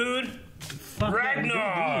 Nice, dude.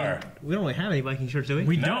 Ragnar. We don't really have any Viking shirts, do we?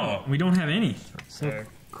 We No. don't. We don't have any. So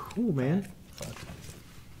cool, man.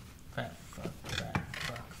 Fat fuck,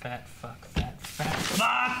 fat fuck, fat fuck, fat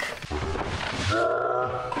fuck.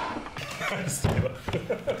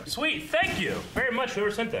 Sweet. Thank you very much.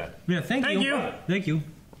 Whoever sent that. Yeah, thank Thank you. Thank you.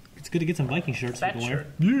 It's good to get some Viking shirts. That we can wear. shirt.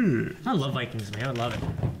 Yeah. I love Vikings, man. I love it.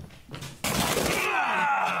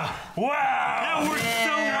 Wow. That worked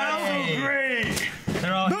Hey. so great.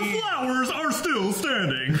 They're all here. Flowers are still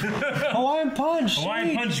standing. Hawaiian Punch. Hawaiian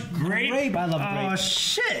sweet. Punch, grape. Grape. I love Oh, grape.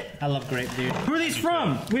 shit. I love grape, dude. Who are these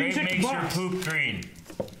from? We Grape didn't check makes the your box. poop green.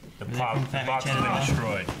 The from box Fat has Cheddar? been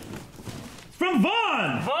destroyed. From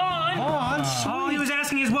Vaughn. Vaughn. Oh, he was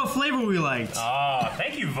asking us what flavor we liked.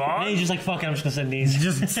 Thank you, Vaughn. And he's just like, fuck it, I'm just gonna send these.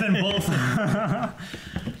 Just send both.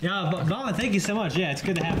 Yeah, but Vaughn, thank you so much. Yeah, it's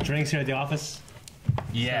good to have drinks here at the office.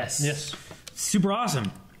 Yes. Yes. Super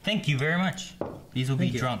awesome. Thank you very much. These will be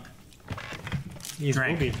Thank you. drunk. He's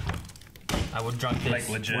Drank. movie. I would drunk this. Like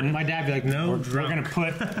legit. Wouldn't my dad be like, no, We're drunk. gonna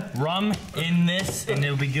put. Rum in this, and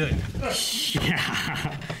it'll be good.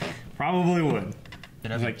 Yeah. Probably would.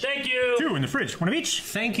 Did I like, Thank you. 2 in the fridge. One of each.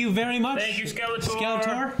 Thank you very much. Thank you, Skeletor.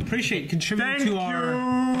 Skeletor. Appreciate contributing Thank to our.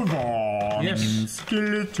 you, Vaughn. Yes.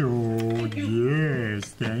 Skeletor. Yes,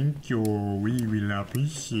 thank you. We will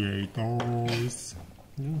appreciate those.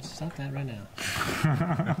 No, stop that right now.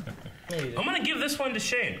 I'm gonna give this one to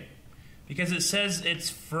Shane because it says it's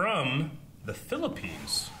from the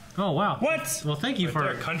Philippines. Oh wow. What? Well, thank you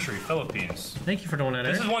Their for country, Philippines. thank you for doing that.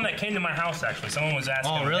 This Eric. is one that came to my house actually. Someone was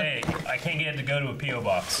asking, Oh, really? "Hey, I can't get it to go to a PO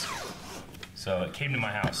box," so it came to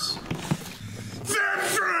my house.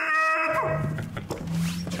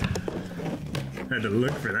 I had to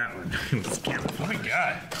look for that one. It was What do we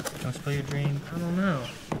got? don't spill your dream. I don't know.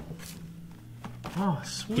 Oh,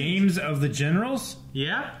 sweet. Games of the Generals?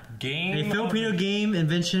 Yeah. Game. A Filipino game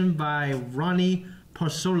invention by Ronnie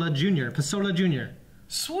Pasola Jr. Pasola Jr.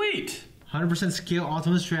 Sweet. 100% skill,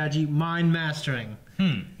 ultimate strategy, mind mastering.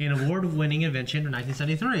 An award-winning invention in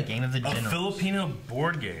 1973. Game of the A Generals. Filipino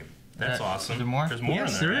board game. That's awesome. Is there more? There's more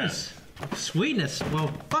Yes, in there there. is. Sweetness. Well,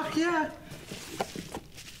 fuck yeah.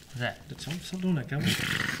 What's that? Stop doing that, Calvin.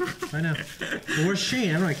 Right now. Well, where's Shane?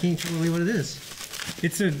 I don't know. I can't tell you what it is.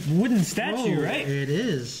 It's a wooden statue, Oh, right? It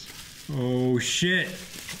is. Oh, shit.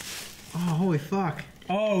 Oh, holy fuck.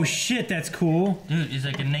 Oh, shit, that's cool. Dude, he's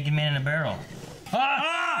like a naked man in a barrel.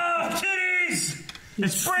 Ah! Titties!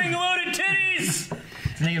 It's spring-loaded titties!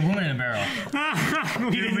 It's a naked woman in a barrel.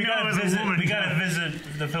 Dude, we gotta visit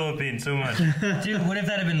the Philippines so much. Dude, what if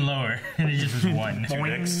that had been lower and it just was one?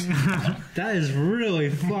 That is really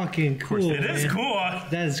fucking cool. It is man. cool.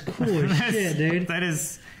 That is cool as shit, dude. That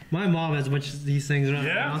is. My mom has a bunch of these things around the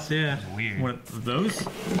Yeah? house. Yeah. Weird. What, those?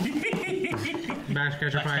 Back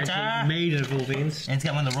scratcher probably Scratcher. actually made in the Philippines. And it's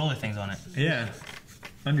got one of the roller things on it. Yeah.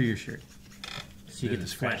 Under your shirt. So you get to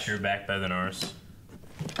Scratch scratch. your back better than ours.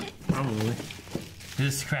 Probably.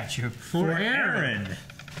 Just scratch your. For Aaron.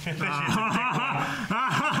 I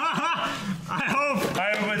hope.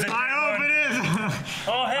 I hope it is.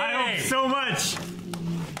 Oh, hey! I hope so much.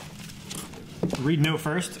 Read note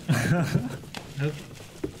first. Nope.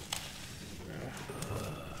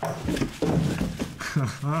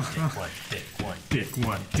 Dick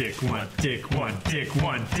one. Dick one, dick one, dick one, dick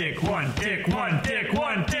one, dick one, dick one, dick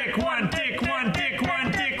one, dick one, dick one, dick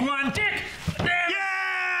one, dick one, dick.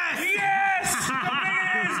 Yes! Yes! The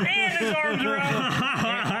man and his arms are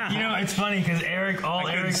up. You know, it's funny because all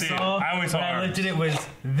couldn't Eric see it. saw I only saw when I arms. looked at it was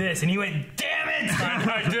this, and he went, "Damn it!"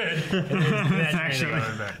 I did. That's Actually.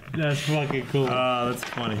 That's fucking cool. That's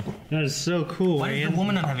funny. That is so cool, Why does man. the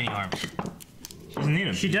woman not have any arms? She doesn't need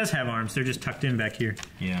him. She does have arms. They're just tucked in back here.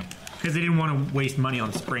 Yeah. Because they didn't want to waste money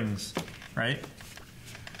on springs, right?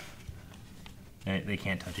 They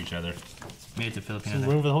can't touch each other. Maybe it's a Filipino Some thing.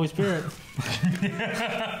 room for the Holy Spirit.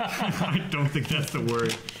 I don't think that's the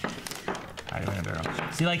word. Hiding in a barrel.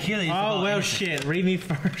 See, like here they used to Oh, call it well, innocent. shit. Read me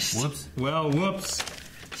first. Whoops. Well, whoops.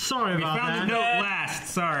 Sorry We about found that. the note last.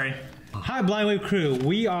 Sorry. Hi, Blind Wave crew.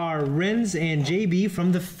 We are Renz and JB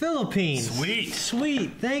from the Philippines.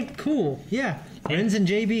 Sweet. Cool. Yeah. Renz and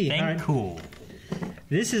JB. Thank All right. cool.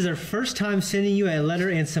 This is our first time sending you a letter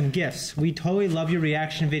and some gifts. We totally love your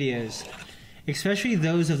reaction videos, especially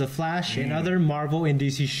those of The Flash and other Marvel and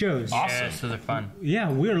DC shows. Awesome. Yeah, so they're fun.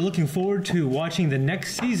 Yeah, we are looking forward to watching the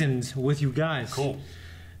next seasons with you guys. Cool.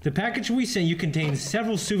 The package we sent you contains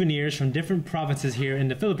several souvenirs from different provinces here in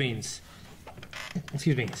the Philippines.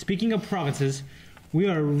 Excuse me. Speaking of provinces, we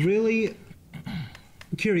are really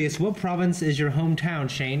curious, what province is your hometown,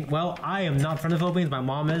 Shane? Well, I am not from the Philippines. My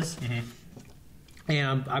mom is.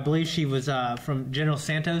 And I believe she was from General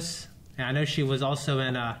Santos. And I know she was also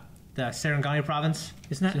in the Serengeti province.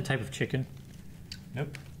 Isn't that a type of chicken?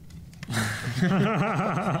 Nope.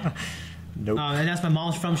 Nope. And that's my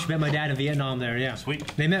mom's from. She met my dad in Vietnam there, yeah. Sweet.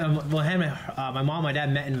 They met, my mom and my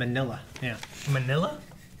dad met in Manila, yeah. Manila?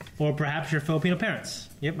 Or perhaps your Filipino parents.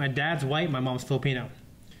 Yep, my dad's white, my mom's Filipino.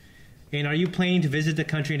 And are you planning to visit the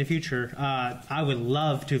country in the future? I would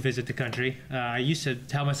love to visit the country. I used to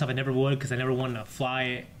tell myself I never would because I never wanted to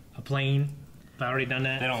fly a plane. I've already done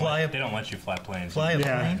that. They don't let you fly planes. Fly a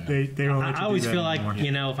plane? They don't. I always feel like,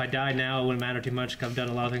 if I died now, it wouldn't matter too much because I've done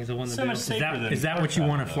a lot of things I wanted So to much do. safer than Is that what you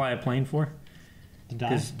want to fly a plane for? To die?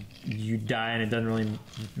 Because you die and it doesn't really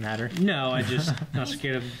matter. No, I just not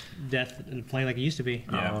scared of death in a plane like it used to be.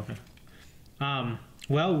 Yeah. Oh, okay.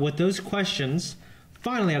 Well, with those questions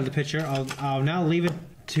finally out of the picture, I'll now leave it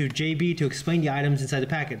to JB to explain the items inside the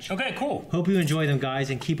package. Okay, cool. Hope you enjoy them, guys,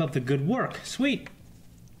 and keep up the good work. Sweet.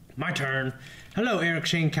 My turn. Hello, Eric,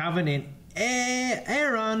 Shane, Calvin, and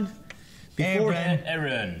Aaron.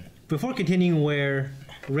 Aaron. Before continuing where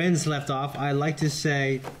Renz left off, I'd like to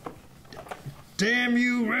say, damn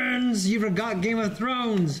you, Renz, you forgot Game of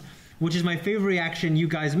Thrones, which is my favorite reaction you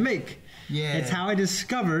guys make. Yeah. It's how I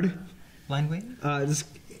discovered... Blind wave?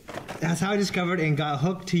 That's how I discovered and got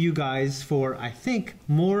hooked to you guys for, I think,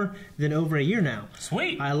 more than over a year now.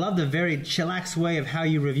 Sweet. I love the very chillax way of how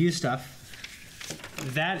you review stuff.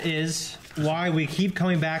 That is why we keep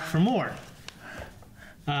coming back for more.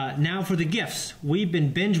 Now for the gifts. We've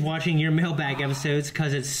been binge watching your mailbag episodes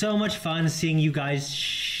because it's so much fun seeing you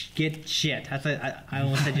guys get shit. I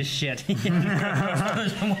almost said just shit. It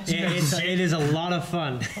is a lot of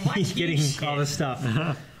fun getting all this stuff.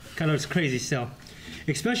 Kind of, it's crazy still.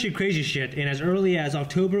 Especially crazy shit. And as early as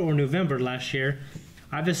October or November last year,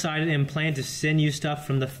 I've decided and planned to send you stuff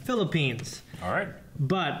from the Philippines. All right.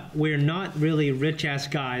 But we're not really rich-ass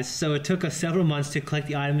guys, so it took us several months to collect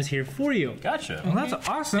the items here for you. Gotcha. Well, that's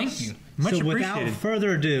awesome. Thank you. Much So without appreciated.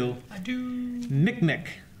 further ado, I do. Mick.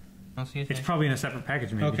 I'll see you It's probably in a separate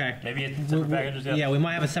package, maybe. Okay. Maybe it's separate packages. Yeah, we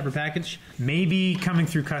might have a separate package. Maybe coming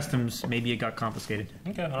through customs, maybe it got confiscated.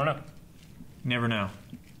 Okay, I don't know. Never know.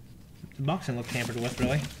 The box didn't look tampered with,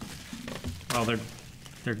 really. Well,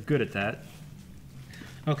 they're good at that.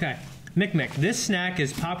 Okay. Mick. This snack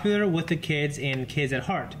is popular with the kids and kids at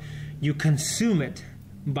heart. You consume it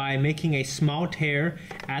by making a small tear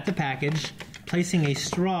at the package, placing a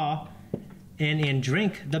straw in and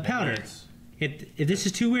drink the powder. Nice. If this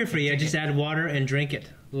is too weird for you, just add water and drink it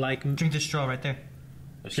like Drink the straw right there.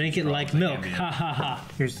 drink it like milk. Ha ha ha.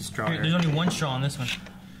 Here's the straw. There's only one straw on this one.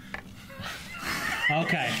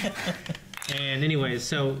 Okay. And anyways,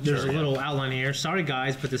 so there's a little outline here. Sorry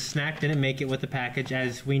guys, but the snack didn't make it with the package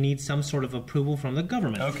as we need some sort of approval from the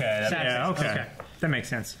government. Okay. Yeah, okay. That makes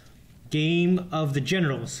sense. Game of the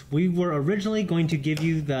Generals. We were originally going to give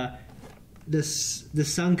you the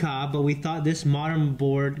Sangka, but we thought this modern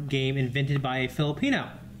board game invented by a Filipino.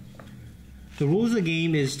 The rules of the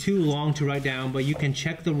game is too long to write down, but you can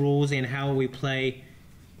check the rules and how we play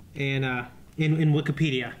in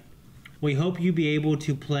Wikipedia. We hope you be able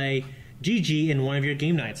to play GG in one of your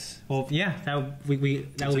game nights. Well, yeah, that would be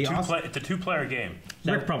awesome. It's a two-player game.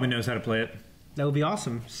 Rick probably knows how to play it. That would be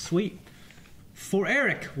awesome. Sweet. For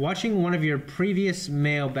Eric, watching one of your previous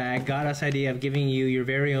mailbag got us idea of giving you your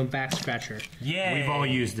very own back scratcher. Yeah. We've all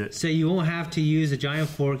used it. So you won't have to use the giant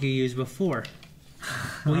fork you used before.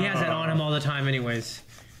 Well, he has that on him all the time anyways.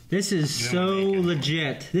 This is so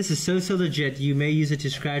legit. This is so legit you may use it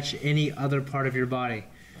to scratch any other part of your body.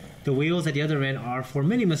 The wheels at the other end are for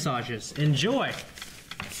mini massages. Enjoy!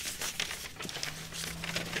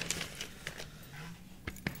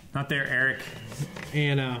 Not there, Eric.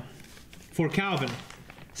 And for Calvin,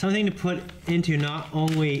 something to put into not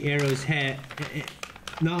only Arrow's head,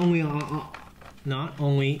 not only not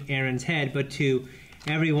only Aaron's head, but to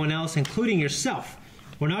everyone else, including yourself.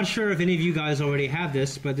 We're not sure if any of you guys already have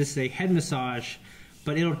this, but this is a head massage,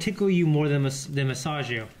 but it'll tickle you more than massage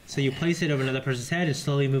you. So you place it over another person's head and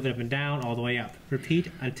slowly move it up and down, all the way up.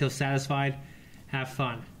 Repeat until satisfied. Have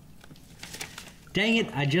fun. Dang it,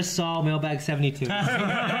 I just saw Mailbag 72.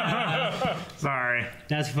 Sorry.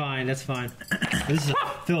 That's fine, that's fine. This is a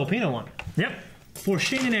Filipino one. Yep. For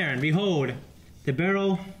Shane and Aaron, behold, the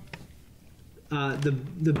barrel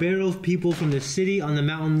people from the city on the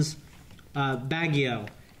mountains, Baguio.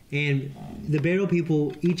 And the barrel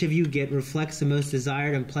people each of you get reflects the most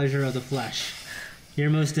desired and pleasure of the flesh. Your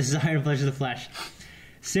most desired and pleasure of the flesh.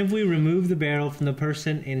 Simply remove the barrel from the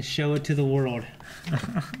person and show it to the world.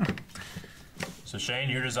 So Shane,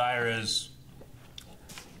 your desire is...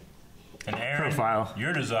 And Aaron, Profile.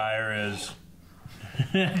 your desire is...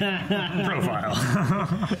 Profile.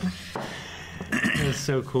 That's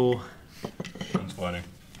so cool. That's funny.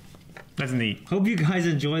 That's neat. Hope you guys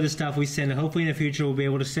enjoy the stuff we send. Hopefully in the future we'll be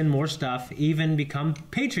able to send more stuff, even become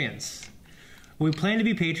Patreons. We plan to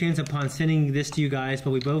be Patreons upon sending this to you guys,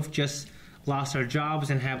 but we both just lost our jobs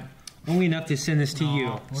and have only enough to send this to you.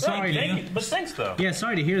 Well, Sorry to thank you. But thanks, though. Yeah,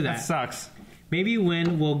 sorry to hear that. That sucks. Maybe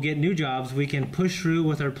when we'll get new jobs, we can push through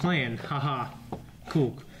with our plan. Haha.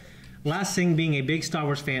 Cool. Last thing, being a big Star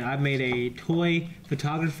Wars fan, I've made a toy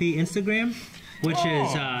photography Instagram, which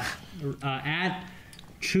is at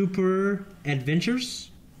Trooper Adventures.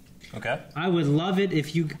 Okay. I would love it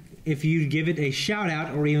if you give it a shout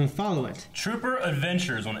out or even follow it. Trooper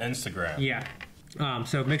Adventures on Instagram. Yeah.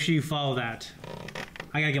 So make sure you follow that.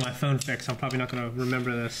 I gotta get my phone fixed. I'm probably not gonna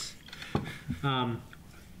remember this.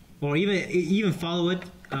 Or even follow it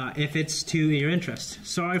if it's to your interest.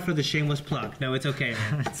 Sorry for the shameless plug. No, it's okay,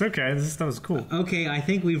 man. It's okay. This stuff is cool. Okay, I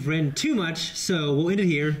think we've written too much, so we'll end it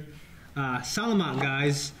here. Salamat,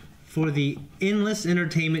 guys, for the endless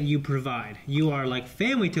entertainment you provide. You are like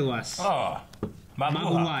family to us. Oh, Mabuhay.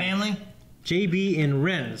 Mabuhay. Family? JB and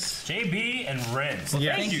Renz. JB and Renz. Well,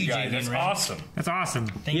 Thank you guys. JB That's and Renz. awesome. That's awesome.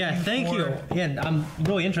 Thank Yeah, you thank for, you. Yeah, I'm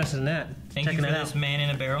really interested in that. Thank you Checking for that this out. man in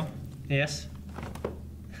a barrel. Yes.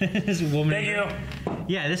 This woman. Thank you.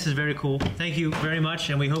 Yeah, this is very cool. Thank you very much,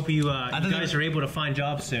 and we hope you guys are able to find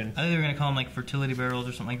jobs soon. I think they were going to call them like fertility barrels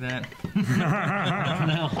or something like that.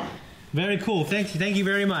 No. Very cool. Thank you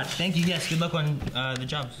very much. Thank you. Yes, good luck on the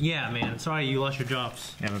jobs. Yeah, man. Sorry you lost your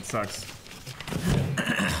jobs. Yeah, that sucks.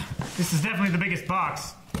 This is definitely the biggest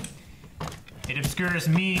box. It obscures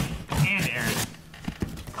me and Aaron.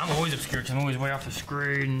 I'm always obscure because I'm always way off the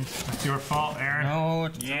screen. It's your fault, Aaron. No,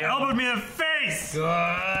 it's You elbowed me in the face! good.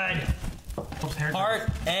 Part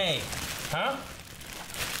A. Huh?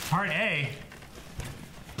 Part A.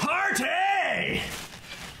 Part A!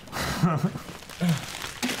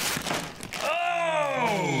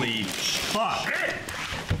 Holy fuck.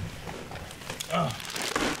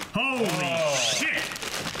 Holy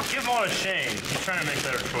shit! Give all a shame. He's trying to make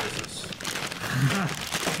better choices.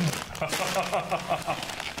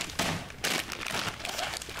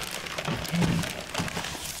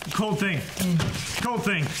 Cold thing. Cold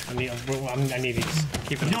thing. I need these.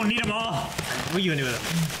 Keep You it. don't need them all. What are you gonna do with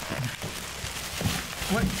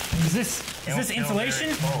What is this? Is this insulation?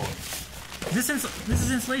 This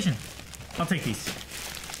is insulation. I'll take these.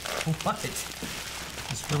 What?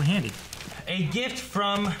 It's really handy. A gift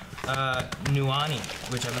from Nuani,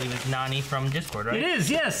 which I believe is Nani from Discord, right? It is,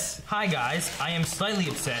 yes. Hi guys, I am slightly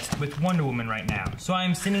obsessed with Wonder Woman right now, so I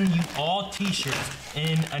am sending you all t-shirts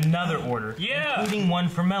in another order, Yeah. including one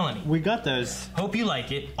for Melanie. We got those. Hope you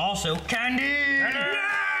like it. Also, candy!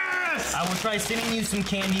 Yes! I will try sending you some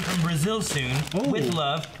candy from Brazil soon. Ooh. With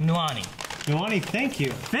love, Nuani. Nuani, thank you.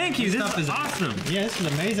 Thank you. This stuff is is- awesome. Yeah, this is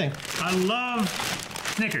amazing. I love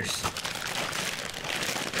Snickers.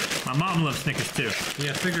 My mom loves Snickers too.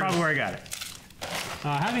 Yeah, figure. Probably where I got it.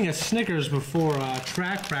 Having a Snickers before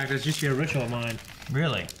track practice used to be a ritual of mine.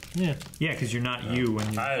 Really? Yeah. Yeah, because you're not you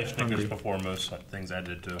when you're I had Snickers hungry. before most things I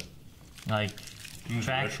did too. Like,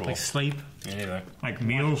 track? Ritual. Like sleep. Me neither. Like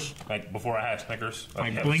meals, Like before I had Snickers. I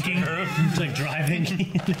like had blinking. Snickers. It's like driving.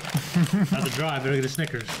 Not the drive, better get a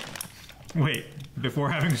Snickers. Wait, before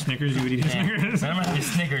having Snickers, you would eat a Man, Snickers? when I'm having a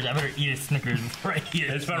Snickers, I better eat a Snickers before I eat it.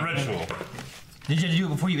 It's my ritual. Did you do it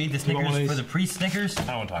before you ate the Snickers always- for the pre-Snickers? I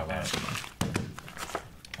don't want to talk about it.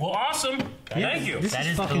 Well, awesome. Thank you. This That is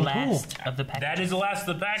is the fucking last of the package. That is the last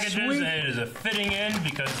of the packages, Sweet. and it is a fitting end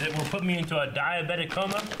because it will put me into a diabetic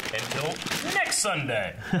coma until next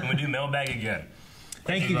Sunday when we do Mailbag again.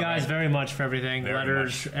 Thank you guys very much for everything. Very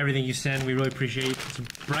Letters, everything you send. We really appreciate it.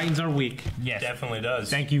 It brightens our week. Yes. Definitely does.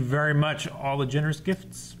 Thank you very much, all the generous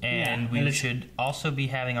gifts. And Yeah, we and it's- should also be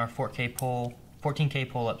having our 4K poll 14K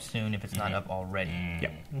pull up soon if it's not up already.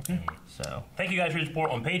 Yep. So Thank you guys for your support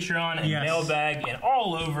on Patreon and Yes. Mailbag and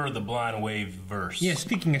all over the Blind Wave verse. Yeah,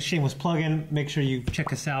 speaking of shameless plug-in, make sure you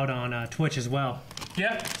check us out on Twitch as well.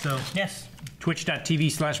 Yeah. So yes.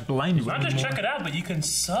 Twitch.tv/blindwave. Not just check it out, but you can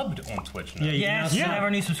sub on Twitch now. yeah, you Yes, can we also- have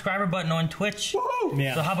our new subscriber button on Twitch.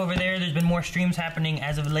 Yeah. So hop over there. There's been more streams happening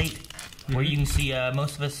as of late where you can see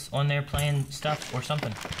most of us on there playing stuff or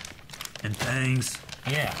something. And things.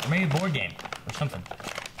 Yeah, or maybe a board game or something.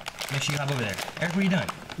 Make sure you hop over there. Eric, what are you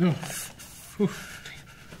doing?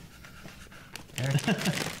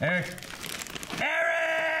 Eric.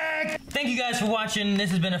 Thank you guys for watching.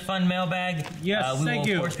 This has been a fun mailbag. Yes, we thank will,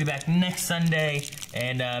 you. of course, be back next Sunday.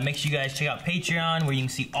 And make sure you guys check out Patreon, where you can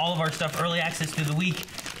see all of our stuff, early access through the week,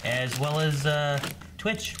 as well as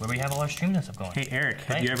Twitch, where we have all our streams and stuff going. Hey, Eric, have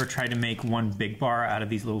Right? you ever tried to make one big bar out of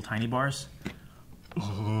these little tiny bars?